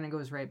then it kind of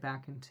goes right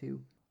back into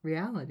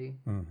reality,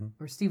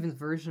 or Stephen's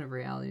version of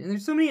reality. And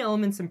there's so many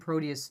elements in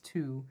Proteus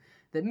too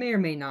that may or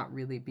may not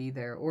really be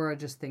there, or are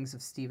just things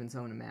of Stephen's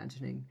own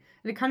imagining.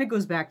 And it kind of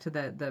goes back to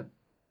the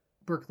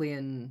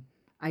Berkeleyan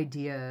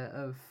idea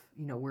of,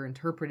 you know, we're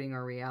interpreting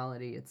our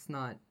reality. It's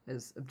not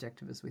as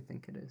objective as we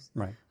think it is.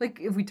 Right. Like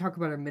if we talk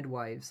about our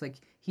midwives, like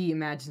he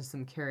imagines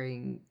them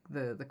carrying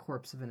the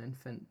corpse of an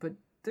infant, but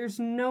there's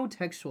no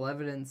textual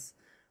evidence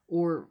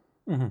or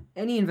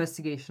any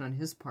investigation on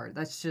his part.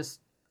 That's just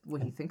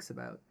what he thinks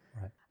about.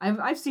 Right.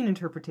 I've seen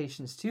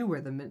interpretations too where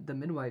the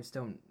midwives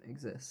don't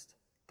exist,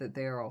 that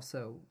they are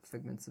also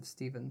figments of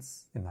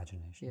Stephen's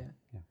imagination.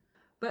 Yeah.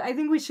 But I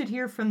think we should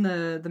hear from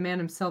the man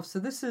himself. So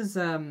this is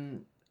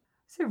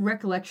it's a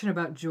recollection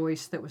about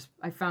Joyce that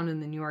I found in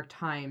the New York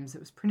Times. It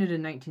was printed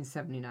in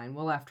 1979,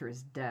 well after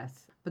his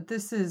death. But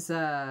this is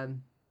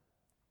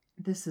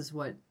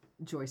what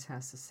Joyce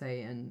has to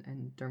say,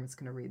 and Dermot's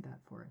going to read that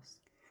for us.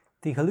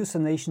 The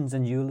hallucinations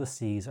in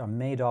Ulysses are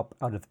made up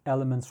out of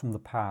elements from the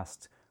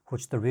past,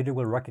 which the reader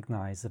will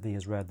recognize if he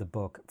has read the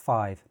book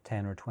 5,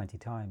 10, or 20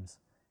 times.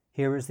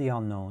 Here is the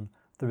unknown.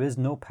 There is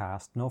no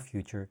past, no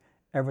future.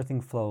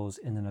 Everything flows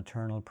in an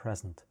eternal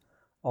present.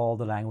 All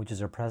the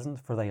languages are present,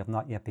 for they have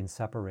not yet been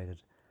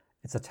separated.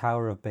 It's a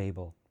Tower of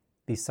Babel.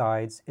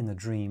 Besides, in a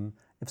dream,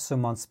 if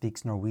someone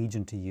speaks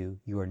Norwegian to you,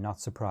 you are not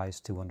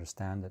surprised to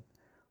understand it.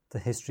 The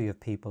history of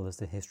people is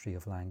the history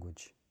of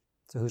language.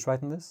 So who's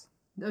writing this?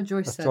 No,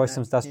 Joyce that's said Joyce.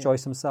 that. That's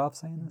Joyce himself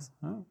saying this?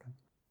 Oh, okay.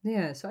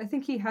 Yeah, so I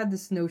think he had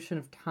this notion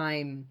of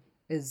time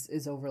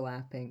is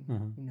overlapping.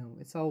 You know,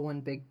 it's all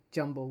one big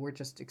jumble. We're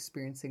just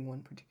experiencing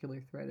one particular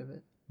thread of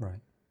it.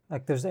 Right.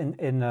 Like there's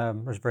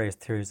there's various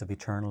theories of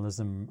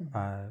eternalism,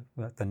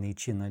 like the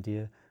Nietzschean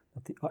idea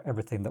that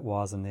everything that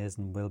was and is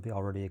and will be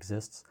already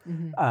exists.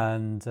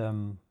 And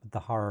the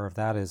horror of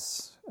that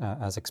is,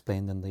 as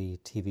explained in the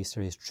TV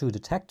series True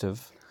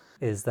Detective,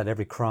 is that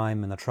every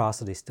crime and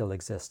atrocity still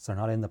exists. They're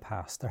not in the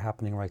past. They're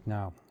happening right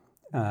now.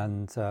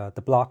 And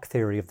the block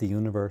theory of the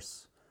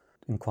universe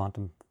in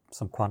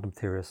some quantum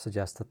theorists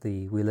suggest that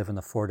we live in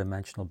a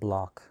 4-dimensional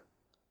block.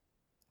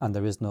 And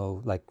there is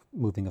no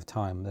moving of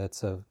time.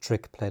 It's a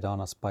trick played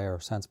on us by our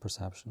sense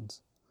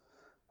perceptions,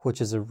 which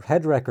is a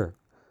head wrecker.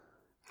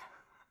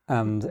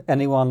 And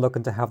anyone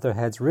looking to have their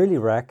heads really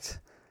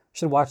wrecked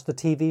should watch the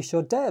TV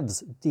show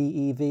Devs,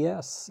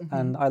 Devs.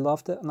 And I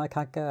loved it, and I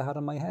can't get it out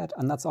of my head.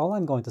 And that's all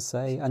I'm going to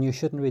say. And you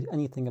shouldn't read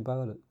anything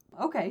about it.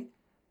 Okay,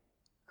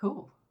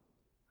 cool.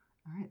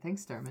 All right,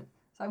 thanks, Dermot.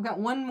 So I've got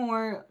one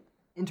more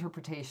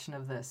interpretation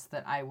of this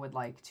that I would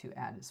like to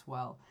add as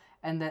well,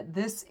 and that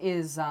this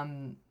is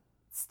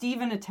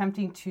Stephen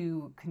attempting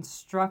to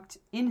construct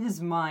in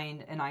his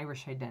mind an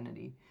Irish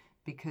identity,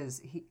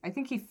 because I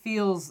think he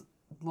feels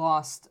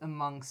lost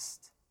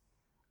amongst,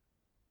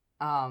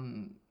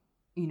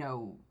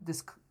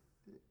 this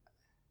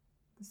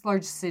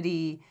large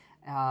city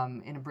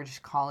in a British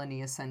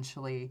colony,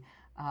 essentially,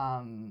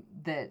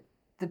 that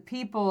the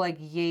people like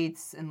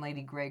Yeats and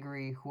Lady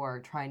Gregory who are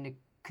trying to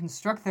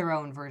construct their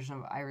own version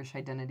of Irish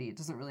identity, it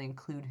doesn't really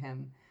include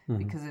him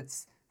because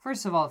it's,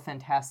 first of all, a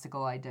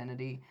fantastical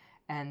identity,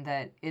 and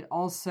that it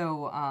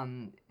also,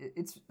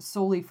 it's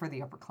solely for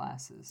the upper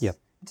classes. Yep.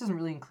 It doesn't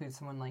really include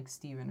someone like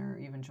Stephen or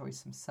even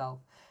Joyce himself.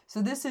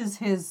 So this is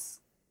his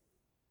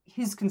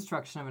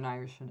construction of an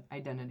Irish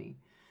identity.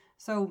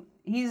 So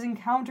he's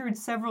encountered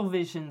several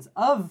visions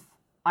of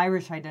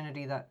Irish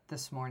identity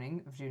this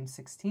morning of June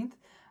 16th,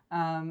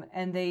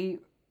 and they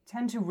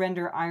tend to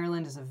render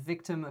Ireland as a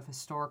victim of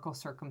historical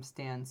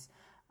circumstance,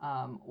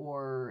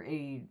 or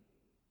a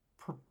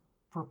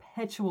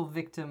perpetual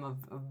victim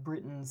of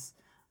Britain's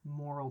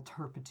moral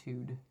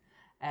turpitude.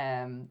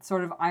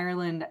 Sort of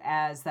Ireland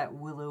as that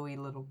willowy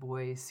little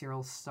boy,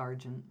 Cyril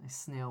Sargent, a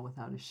snail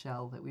without a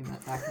shell that we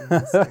met back in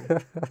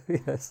Munster.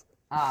 Yes.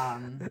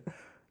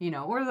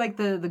 Or like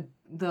the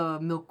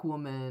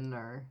milkwoman,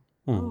 or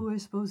I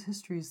suppose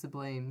history's to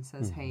blame,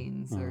 says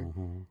Haynes, or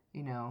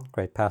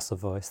Great passive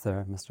voice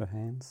there, Mr.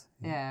 Haynes.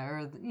 Yeah,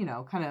 or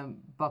kind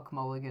of Buck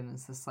Mulligan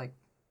is this like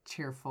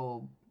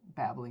cheerful,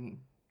 babbling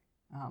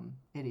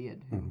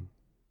idiot who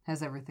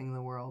has everything in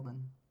the world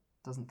and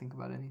doesn't think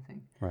about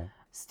anything. Right.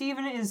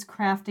 Stephen is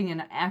crafting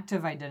an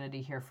active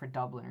identity here for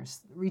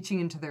Dubliners, reaching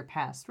into their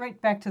past,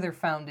 right back to their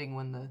founding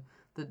when the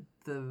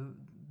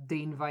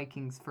Dane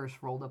Vikings first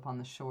rolled up on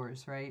the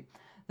shores, right?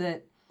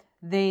 That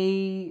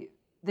they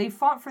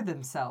fought for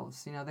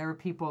themselves. You know, there were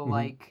people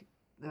like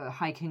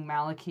High King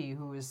Malachy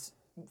who was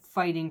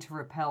fighting to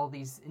repel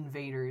these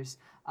invaders,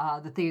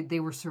 that they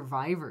were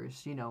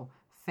survivors, you know,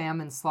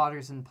 famine,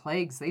 slaughters, and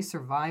plagues. They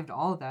survived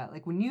all of that.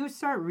 Like, when you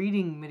start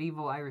reading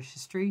medieval Irish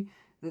history,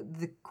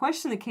 the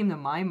question that came to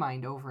my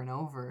mind over and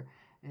over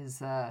is,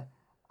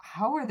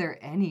 how are there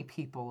any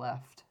people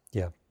left?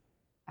 Yeah.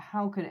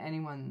 How could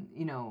anyone,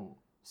 you know,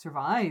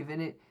 survive?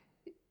 And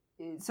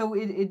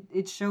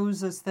it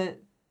shows us that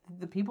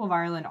the people of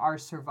Ireland are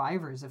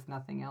survivors, if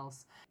nothing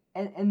else,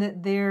 and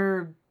that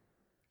they're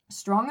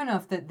strong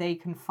enough that they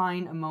can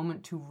find a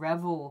moment to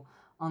revel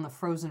on the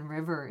frozen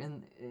river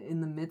in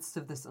the midst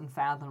of this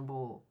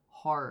unfathomable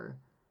horror.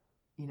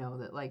 You know,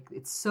 that, like,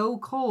 it's so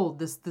cold,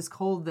 this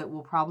cold that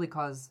will probably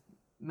cause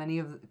many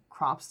of the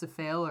crops to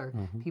fail or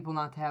people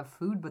not to have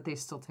food, but they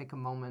still take a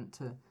moment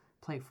to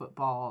play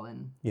football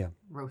and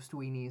roast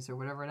weenies or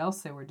whatever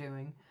else they were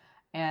doing,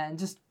 and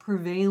just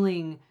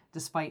prevailing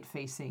despite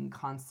facing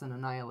constant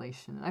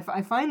annihilation.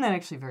 I find that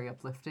actually very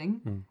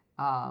uplifting.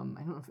 I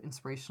don't know if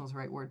inspirational is the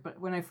right word, but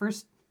when I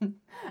first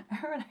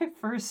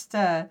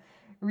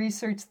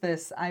researched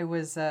this, I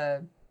was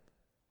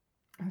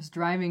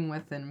driving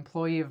with an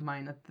employee of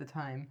mine at the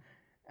time,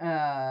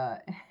 and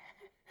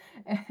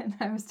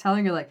I was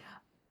telling her, like,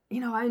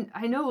 you know,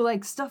 I know,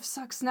 like, stuff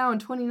sucks now in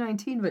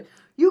 2019, but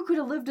you could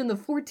have lived in the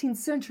 14th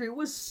century. It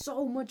was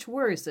so much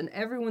worse, and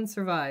everyone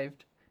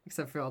survived,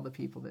 except for all the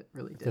people that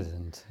really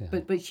didn't.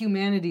 Yeah. But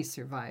humanity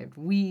survived.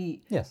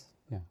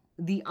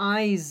 The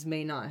eyes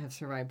may not have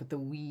survived, but the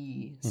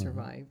we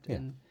survived,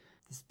 and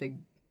this big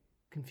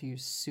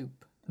confused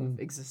soup of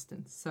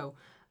existence. So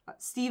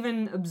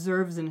Stephen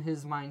observes in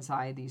his mind's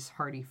eye these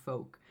hardy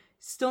folk.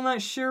 Still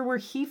not sure where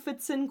he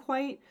fits in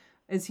quite,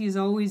 as he's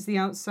always the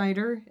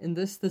outsider in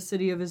this, the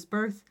city of his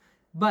birth,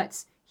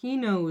 but he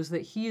knows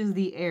that he is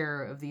the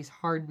heir of these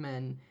hard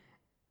men,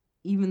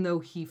 even though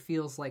he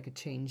feels like a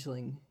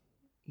changeling,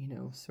 you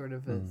know, sort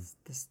of as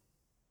this,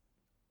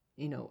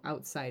 you know,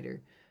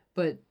 outsider.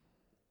 But,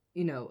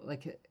 you know,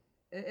 like,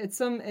 at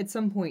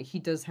some point he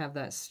does have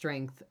that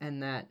strength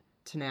and that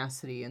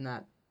tenacity and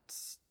that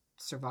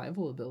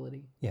survival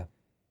ability. Yeah.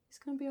 He's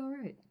going to be all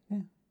right.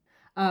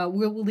 Yeah.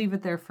 We'll leave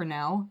it there for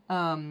now.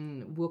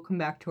 We'll come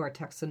back to our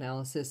text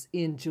analysis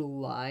in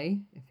July,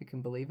 if you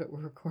can believe it.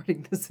 We're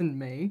recording this in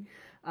May.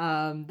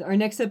 Our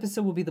next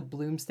episode will be the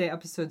Bloomsday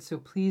episode, so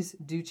please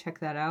do check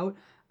that out.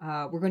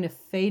 We're going to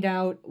fade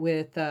out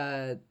with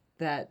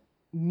that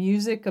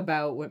music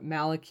about what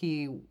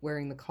Malachy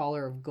wearing the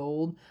collar of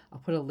gold. I'll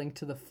put a link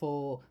to the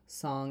full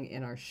song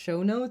in our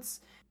show notes.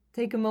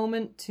 Take a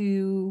moment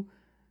to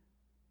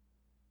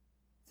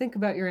think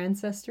about your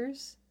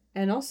ancestors,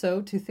 and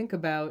also to think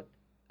about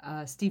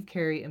Steve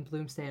Carey and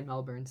Bloomsday and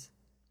Melbourne's.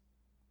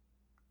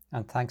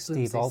 And thanks,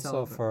 Steve,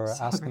 also for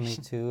asking me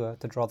to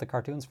draw the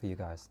cartoons for you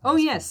guys. Oh,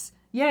 yes.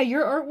 Yeah,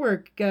 your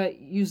artwork got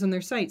used on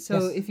their site.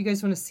 So Yes. if you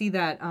guys want to see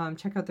that,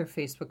 check out their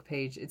Facebook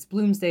page. It's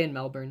Bloomsday in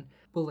Melbourne.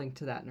 We'll link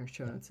to that in our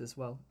show notes as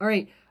well. All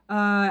right.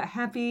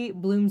 Happy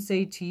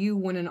Bloomsday to you,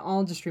 one and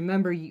all. Just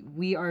remember,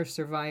 we are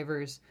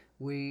survivors.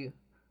 We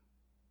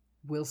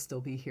will still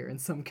be here in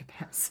some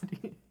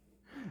capacity.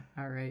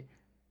 All right.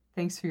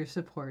 Thanks for your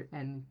support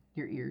and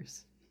your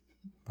ears.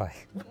 Bye.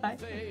 Bye.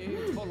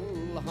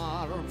 Faithful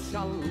harp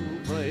shall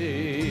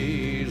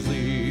praise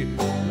thee.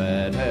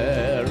 Let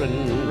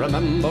Erin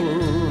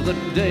remember the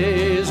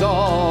days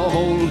of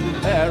old,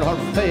 ere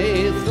her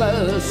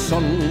faithless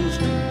sons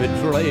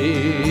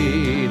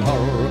betrayed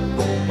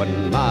her.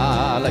 When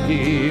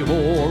Malachy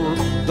wore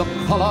the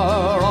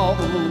collar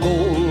of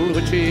gold,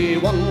 which he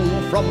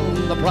won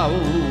from the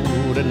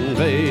proud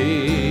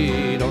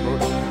invader.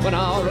 When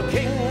our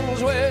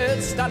kings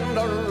with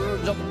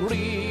standards of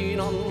green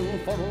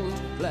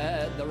unfurled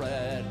led the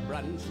Red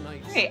Branch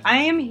Knights. Okay, I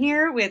am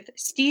here with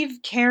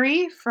Steve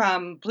Carey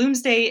from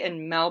Bloomsday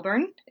in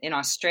Melbourne in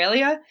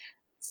Australia.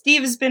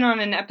 Steve has been on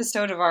an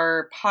episode of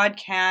our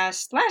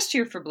podcast last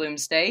year for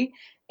Bloomsday,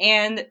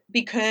 and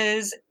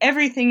because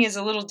everything is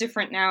a little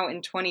different now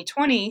in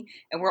 2020,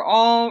 and we're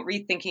all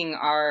rethinking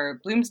our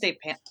Bloomsday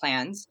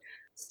plans,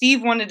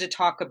 Steve wanted to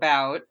talk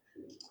about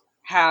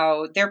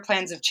how their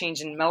plans have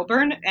changed in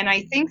Melbourne, and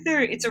I think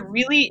it's a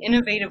really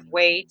innovative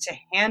way to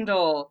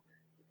handle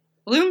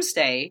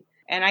Bloomsday,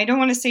 and I don't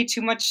want to say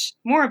too much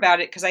more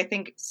about it because I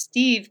think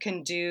Steve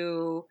can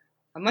do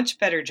a much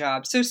better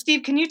job. So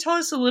Steve, can you tell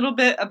us a little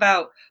bit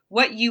about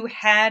what you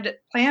had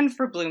planned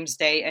for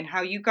Bloomsday and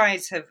how you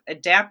guys have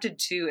adapted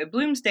to a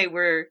Bloomsday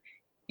where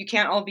you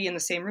can't all be in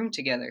the same room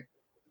together?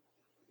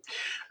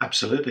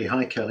 Absolutely.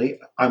 Hi, Kelly.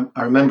 I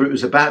remember it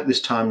was about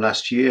this time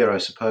last year, I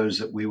suppose,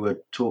 that we were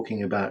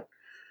talking about.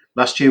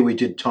 Last year we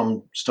did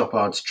Tom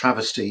Stoppard's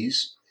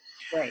Travesties,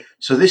 Right.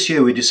 So this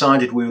year we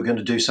decided we were going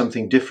to do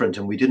something different,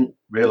 and we didn't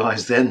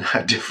realize then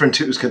how different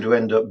it was going to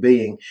end up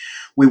being.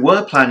 We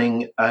were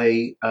planning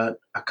a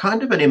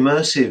kind of an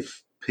immersive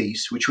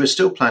piece, which we're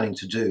still planning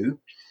to do,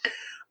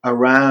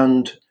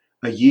 around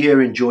a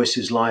year in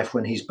Joyce's life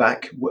when he's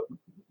back,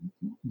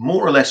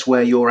 more or less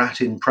where you're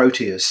at in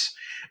Proteus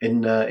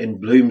in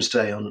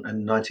Bloomsday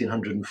in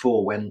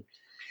 1904, when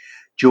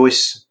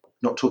Joyce,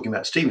 not talking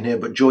about Stephen here,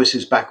 but Joyce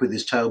is back with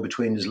his tail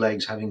between his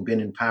legs, having been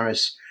in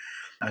Paris,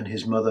 and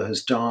his mother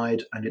has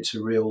died, and it's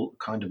a real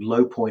kind of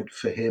low point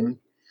for him.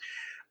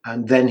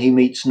 And then he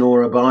meets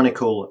Nora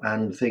Barnacle,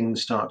 and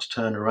things start to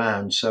turn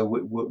around. So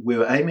we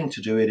were aiming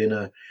to do it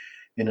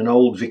in an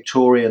old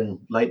Victorian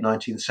late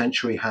 19th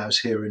century house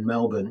here in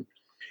Melbourne,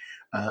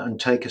 and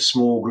take a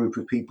small group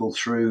of people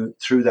through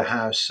the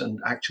house and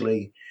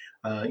actually,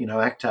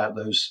 act out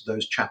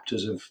those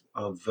chapters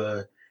of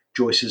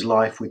Joyce's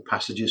life with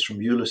passages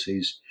from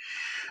Ulysses.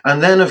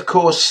 And then, of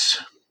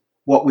course,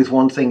 what with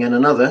one thing and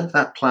another,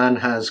 that plan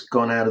has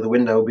gone out of the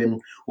window,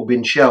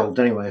 been shelved.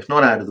 Anyway, if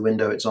not out of the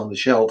window, it's on the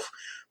shelf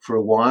for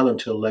a while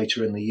until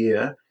later in the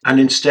year. And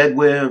instead,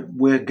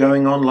 we're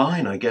going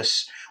online, I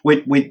guess.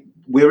 We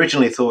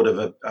originally thought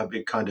of a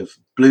big kind of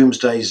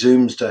Bloomsday,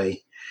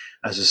 Zoomsday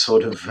as a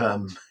sort of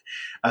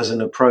as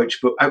an approach,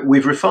 but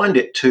we've refined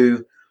it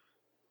to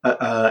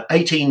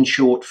 18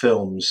 short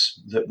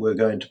films that we're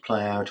going to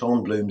play out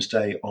on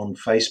Bloomsday on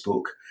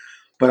Facebook.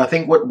 But I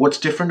think what's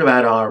different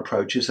about our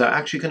approach is they're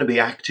actually going to be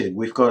acted.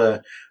 We've got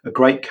a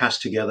great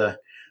cast together.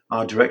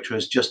 Our director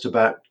has just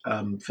about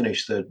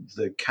finished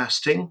the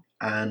casting,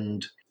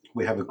 and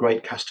we have a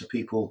great cast of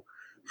people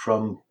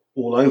from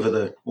all over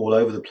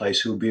the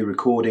place who will be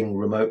recording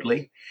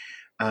remotely.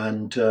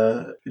 And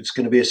it's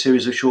going to be a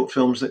series of short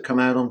films that come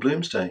out on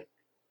Bloomsday.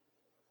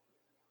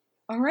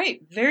 All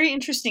right. Very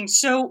interesting.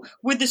 So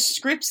with the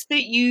scripts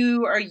that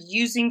you are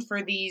using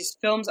for these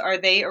films, are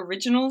they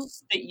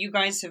originals that you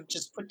guys have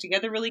just put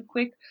together really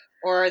quick,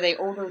 or are they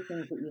older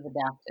things that you've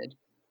adapted?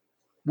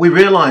 We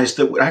realized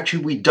that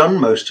actually we'd done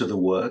most of the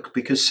work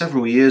because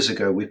several years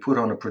ago we put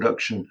on a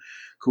production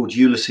called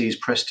Ulysses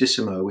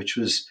Prestissimo, which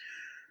was,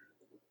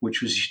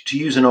 to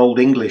use an old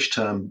English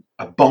term,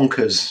 a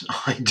bonkers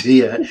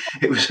idea.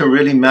 It was a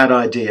really mad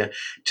idea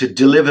to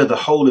deliver the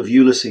whole of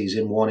Ulysses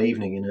in one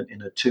evening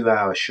in a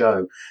 2-hour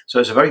show. So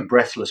it's a very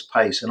breathless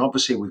pace. And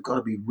obviously we've got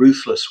to be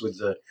ruthless with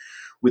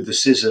the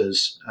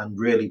scissors and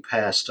really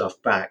pare stuff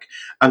back,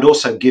 and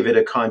also give it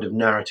a kind of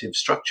narrative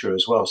structure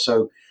as well.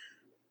 So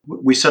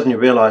we suddenly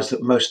realized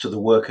that most of the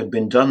work had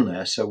been done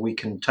there. So we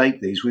can take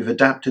these. We've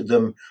adapted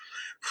them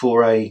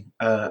for a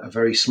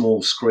very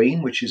small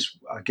screen, which is,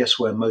 I guess,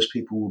 where most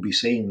people will be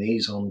seeing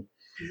these on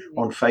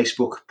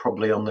Facebook,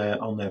 probably on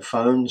their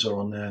phones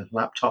or on their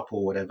laptop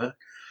or whatever.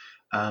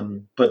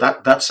 But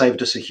that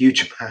saved us a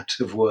huge amount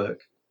of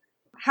work.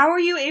 How are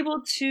you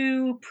able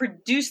to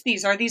produce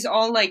these? Are these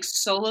all like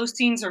solo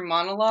scenes or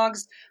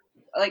monologues?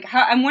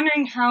 I'm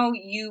wondering how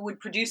you would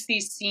produce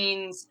these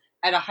scenes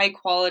at a high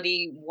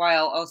quality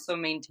while also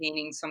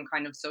maintaining some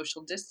kind of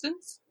social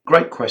distance?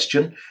 Great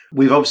question.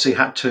 We've obviously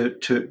had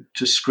to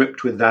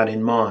script with that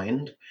in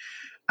mind,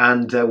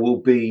 and there will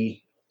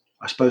be,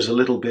 I suppose, a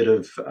little bit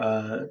of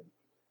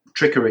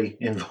trickery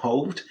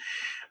involved.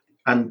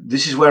 And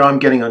this is where I'm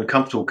getting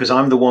uncomfortable because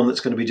I'm the one that's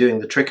going to be doing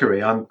the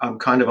trickery. I'm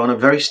kind of on a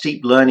very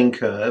steep learning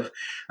curve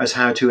as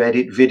how to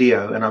edit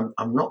video, and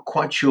I'm not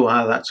quite sure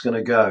how that's going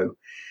to go.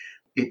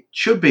 It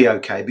should be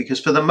okay because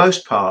for the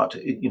most part,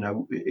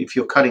 if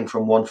you're cutting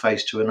from one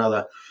face to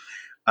another,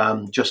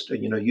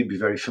 you'd be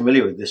very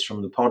familiar with this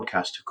from the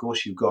podcast. Of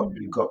course, you've got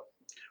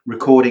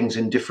recordings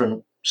in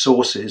different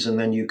sources, and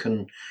then you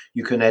can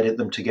edit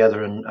them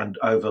together and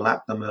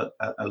overlap them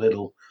a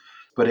little.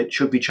 But it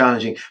should be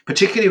challenging,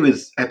 particularly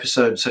with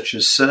episodes such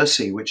as Circe,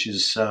 which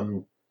is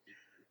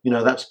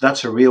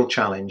that's a real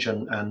challenge,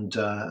 and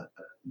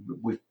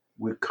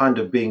we're kind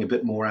of being a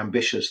bit more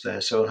ambitious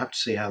there. So we'll have to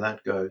see how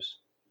that goes.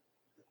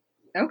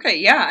 Okay,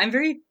 yeah, I'm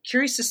very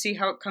curious to see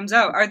how it comes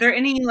out. Are there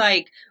any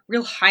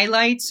real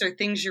highlights or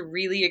things you're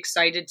really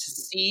excited to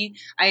see?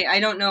 I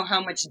don't know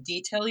how much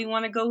detail you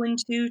want to go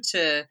into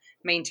to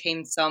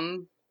maintain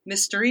some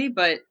mystery,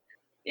 but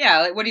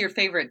yeah, what are your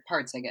favorite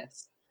parts, I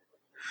guess?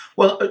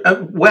 Well,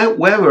 where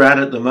we're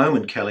at the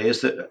moment, Kelly,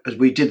 is that as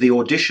we did the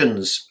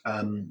auditions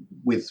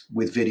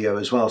with video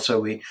as well.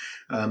 So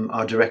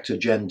our director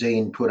Jen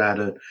Dean put out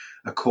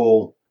a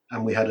call,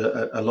 and we had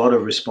a lot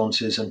of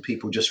responses, and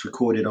people just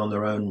recorded on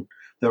their own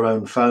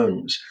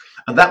phones.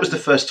 And that was the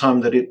first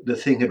time that the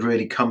thing had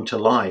really come to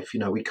life.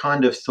 We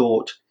kind of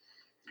thought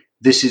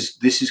this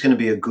is going to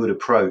be a good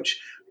approach.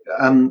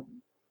 And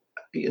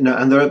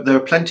there are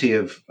plenty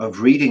of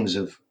readings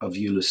of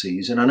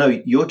Ulysses, and I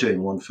know you're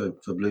doing one for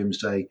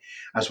Bloomsday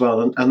as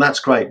well, and that's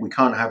great. We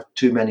can't have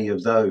too many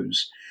of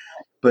those.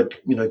 But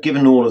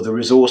given all of the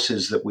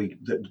resources that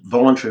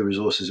voluntary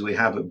resources that we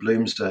have at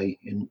Bloomsday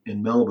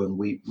in Melbourne,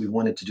 we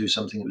wanted to do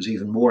something that was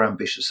even more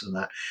ambitious than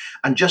that.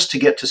 And just to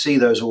get to see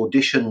those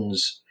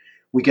auditions,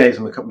 we gave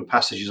them a couple of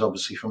passages,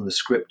 obviously from the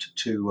script,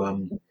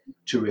 to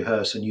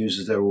rehearse and use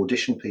as their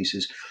audition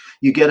pieces.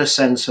 you get a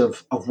sense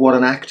of what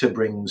an actor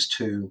brings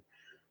to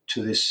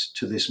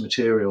this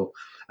material.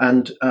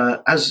 And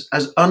as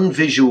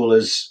unvisual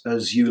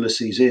as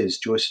Ulysses is,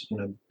 Joyce,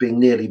 being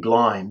nearly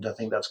blind, I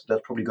think that's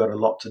probably got a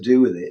lot to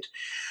do with it.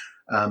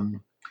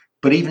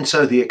 But even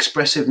so, the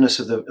expressiveness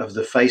of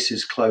the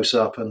faces close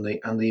up and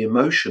the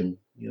emotion,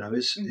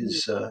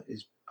 is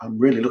I'm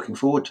really looking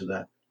forward to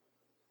that.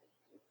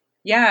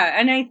 Yeah,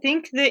 and I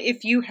think that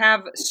if you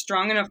have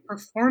strong enough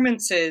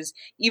performances,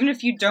 even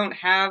if you don't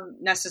have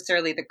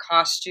necessarily the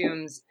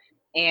costumes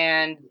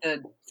and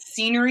the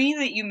scenery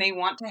that you may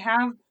want to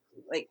have,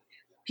 like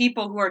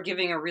people who are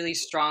giving a really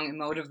strong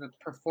emotive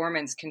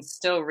performance can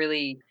still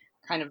really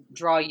kind of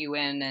draw you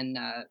in and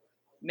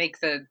make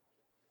that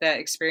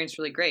experience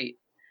really great.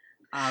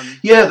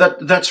 Yeah,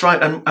 that's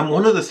right. And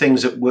one of the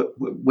things that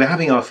we're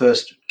having our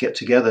first get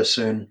together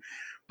soon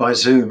by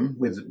Zoom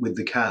with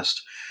the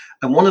cast.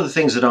 And one of the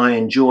things that I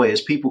enjoy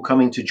is people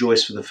coming to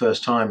Joyce for the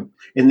first time.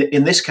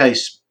 In this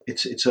case,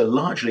 it's a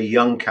largely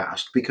young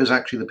cast, because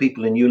actually the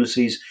people in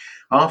Ulysses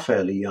are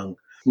fairly young.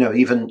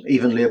 Even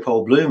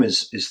Leopold Bloom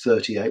is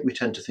 38. We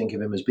tend to think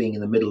of him as being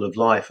in the middle of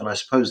life, and I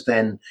suppose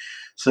then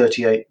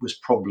 38 was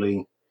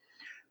probably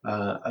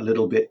a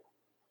little bit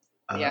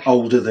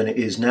older than it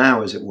is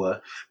now, as it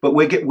were. But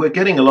we're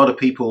getting a lot of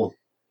people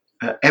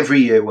every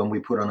year when we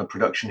put on a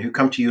production who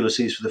come to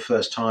Ulysses for the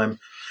first time,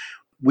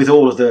 with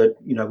all of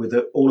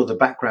the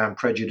background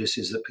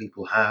prejudices that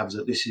people have,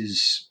 that this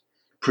is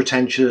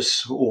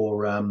pretentious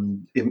or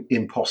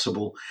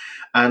impossible.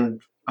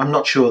 And I'm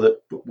not sure that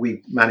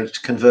we managed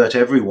to convert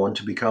everyone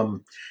to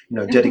become,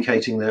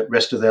 dedicating the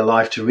rest of their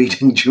life to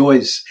reading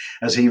Joyce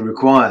as he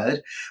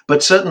required.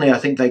 But certainly I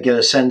think they get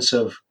a sense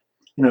of,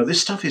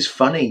 this stuff is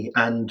funny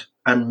and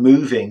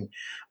moving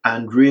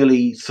and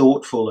really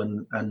thoughtful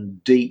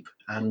and deep.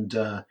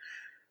 And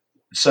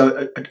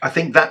so I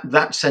think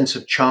that sense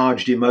of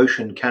charged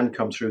emotion can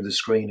come through the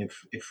screen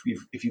if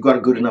you've got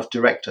a good enough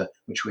director,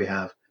 which we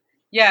have.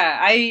 Yeah,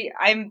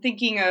 I'm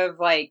thinking of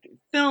like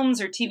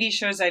films or TV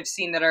shows I've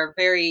seen that are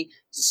very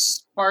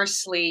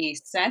sparsely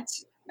set.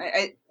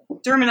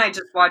 Derm and I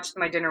just watched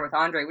My Dinner with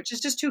Andre, which is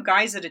just two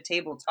guys at a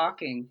table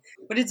talking,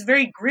 but it's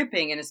very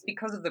gripping, and it's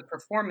because of the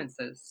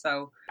performances.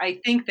 So I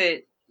think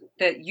that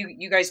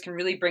you guys can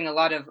really bring a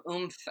lot of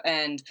oomph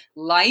and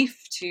life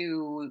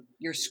to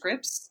your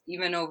scripts,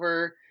 even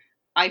over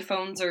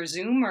iPhones or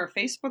Zoom or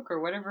Facebook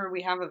or whatever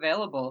we have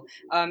available.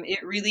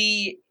 It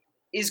really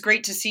is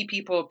great to see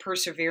people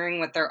persevering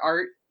with their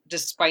art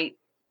despite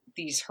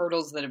these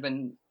hurdles that have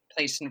been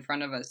placed in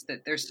front of us,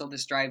 that there's still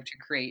this drive to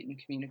create and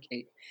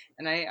communicate.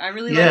 And I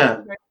really like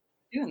you guys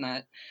doing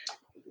that.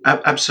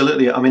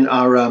 Absolutely. I mean,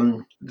 our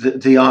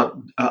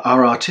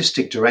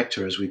artistic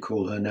director, as we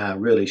call her now,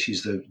 really,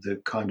 she's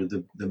the kind of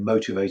the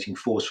motivating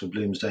force for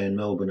Bloomsday in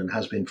Melbourne, and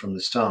has been from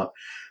the start,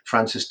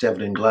 Frances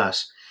Devlin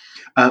Glass.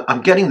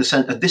 I'm getting the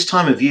sense at this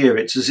time of year,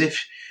 it's as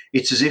if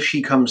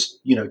she comes,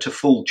 to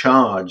full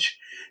charge.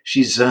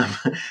 She's on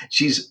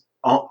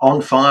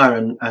fire,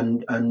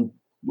 and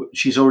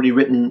she's already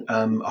written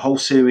a whole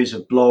series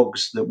of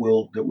blogs that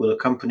will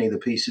accompany the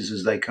pieces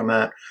as they come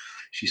out.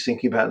 She's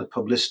thinking about the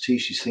publicity.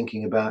 She's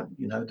thinking about,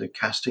 the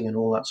casting and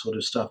all that sort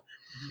of stuff.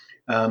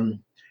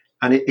 And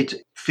it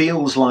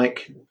feels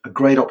like a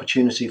great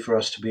opportunity for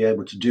us to be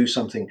able to do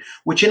something,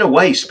 which in a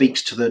way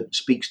speaks to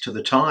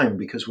the time,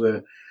 because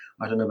I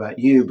don't know about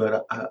you,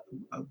 but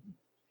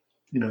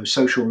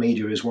social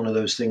media is one of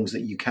those things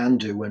that you can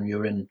do when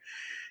you're in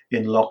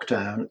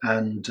lockdown.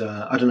 And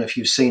I don't know if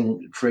you've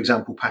seen, for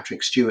example,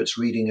 Patrick Stewart's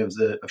reading of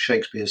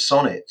Shakespeare's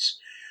sonnets.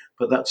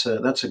 But that's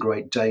a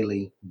great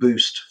daily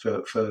boost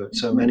for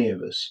so many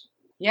of us.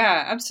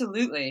 Yeah,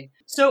 absolutely.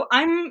 So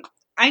I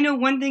know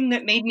one thing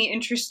that made me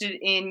interested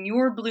in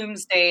your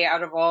Bloomsday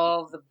out of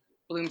all the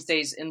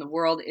Bloomsdays in the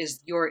world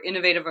is your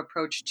innovative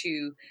approach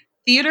to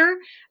theater.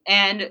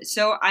 And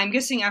so I'm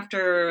guessing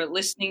after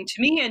listening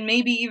to me, and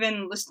maybe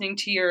even listening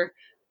to your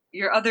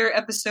other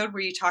episode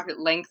where you talk at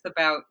length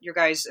about your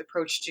guys'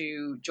 approach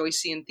to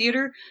Joycean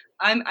theater,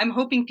 I'm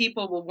hoping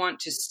people will want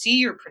to see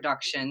your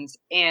productions.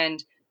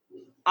 And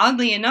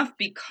oddly enough,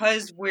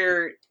 because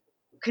we're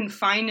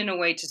confined in a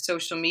way to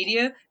social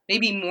media,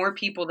 maybe more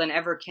people than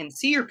ever can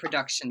see your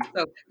production.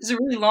 So this is a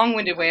really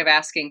long-winded way of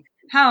asking,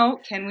 how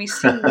can we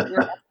see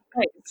your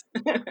place?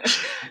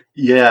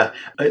 Yeah,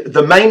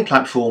 the main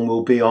platform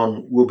will be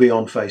on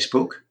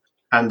Facebook,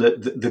 and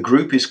the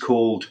group is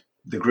called,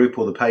 the group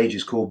or the page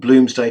is called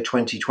Bloomsday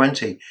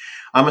 2020.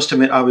 I must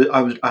admit,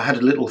 I had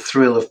a little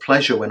thrill of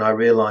pleasure when I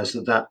realised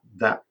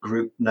that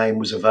group name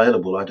was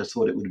available. I'd have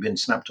thought it would have been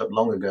snapped up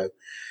long ago.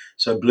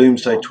 So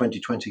Bloomsday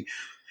 2020.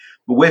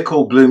 But we're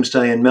called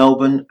Bloomsday in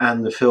Melbourne,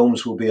 and the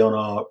films will be on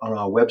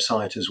our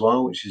website as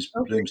well, which is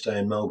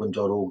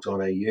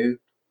bloomsdayinmelbourne.org.au.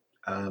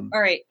 All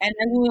right, and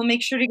then we'll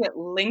make sure to get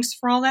links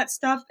for all that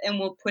stuff, and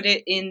we'll put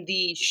it in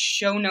the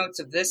show notes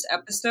of this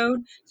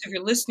episode. So if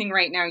you're listening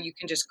right now, you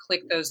can just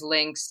click those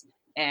links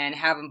and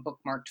have them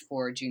bookmarked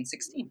for June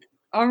 16th.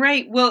 All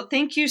right, well,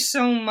 thank you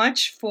so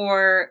much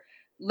for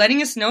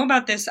letting us know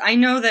about this. I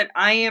know that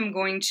I am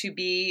going to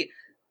be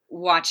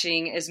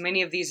watching as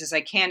many of these as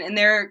I can, and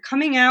they're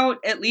coming out,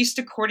 at least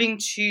according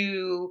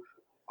to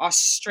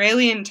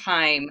Australian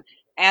time,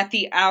 at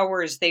the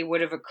hours they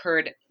would have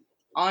occurred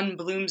on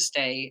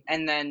Bloomsday,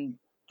 and then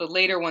the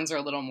later ones are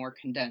a little more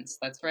condensed.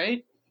 That's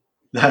right?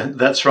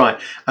 That's right,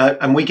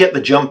 and we get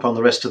the jump on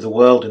the rest of the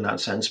world in that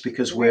sense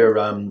because we're.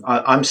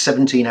 I'm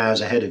 17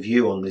 hours ahead of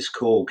you on this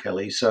call,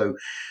 Kelly. So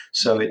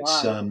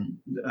it's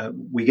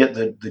we get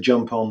the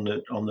jump on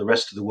the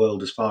rest of the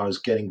world as far as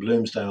getting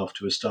Bloomsday off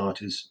to a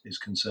start is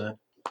concerned.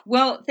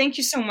 Well, thank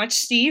you so much,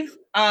 Steve.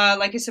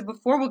 Like I said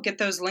before, we'll get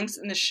those links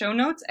in the show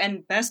notes,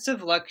 and best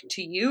of luck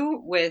to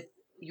you with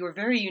your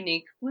very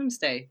unique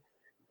Bloomsday.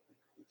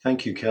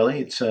 Thank you,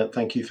 Kelly. It's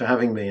thank you for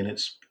having me, and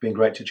it's been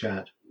great to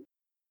chat.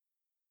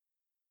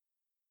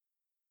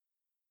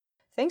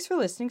 Thanks for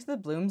listening to the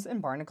Blooms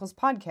and Barnacles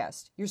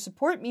podcast. Your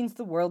support means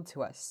the world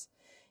to us.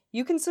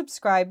 You can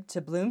subscribe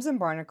to Blooms and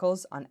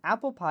Barnacles on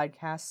Apple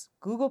Podcasts,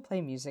 Google Play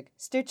Music,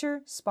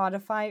 Stitcher,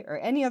 Spotify, or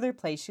any other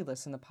place you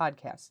listen to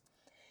podcasts.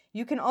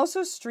 You can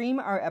also stream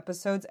our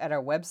episodes at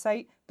our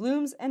website,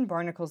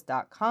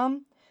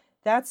 bloomsandbarnacles.com.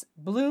 That's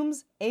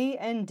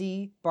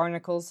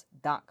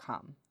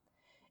bloomsandbarnacles.com.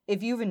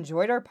 If you've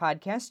enjoyed our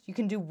podcast, you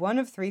can do one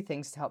of three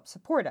things to help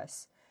support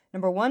us.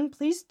 Number one,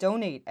 please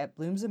donate at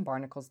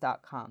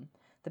bloomsandbarnacles.com.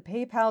 The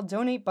PayPal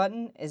donate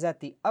button is at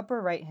the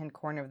upper right-hand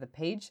corner of the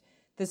page.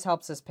 This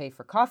helps us pay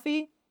for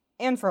coffee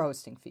and for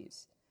hosting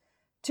fees.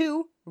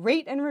 2,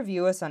 rate and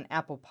review us on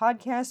Apple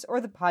Podcasts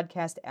or the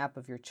podcast app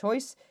of your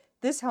choice.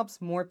 This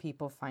helps more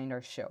people find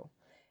our show.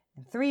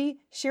 And 3,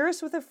 share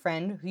us with a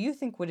friend who you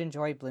think would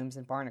enjoy Blooms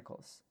and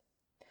Barnacles.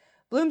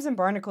 Blooms and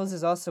Barnacles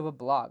is also a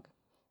blog.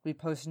 We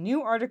post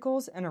new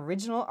articles and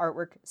original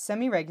artwork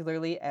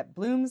semi-regularly at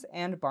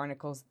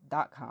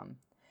bloomsandbarnacles.com.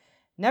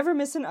 Never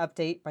miss an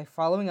update by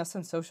following us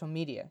on social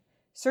media.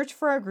 Search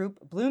for our group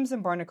Blooms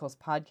and Barnacles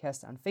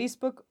Podcast on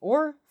Facebook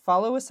or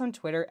follow us on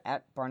Twitter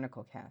at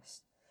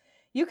BarnacleCast.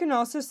 You can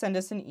also send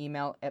us an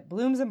email at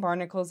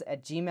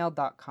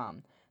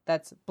bloomsandbarnacles@gmail.com.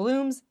 That's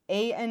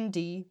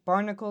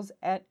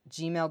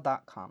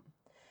bloomsandbarnacles@gmail.com.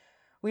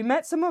 We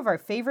met some of our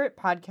favorite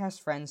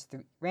podcast friends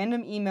through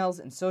random emails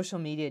and social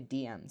media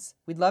DMs.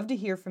 We'd love to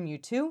hear from you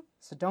too,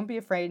 so don't be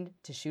afraid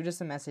to shoot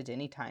us a message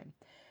anytime.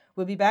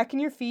 We'll be back in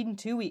your feed in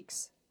 2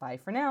 weeks. Bye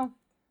for now.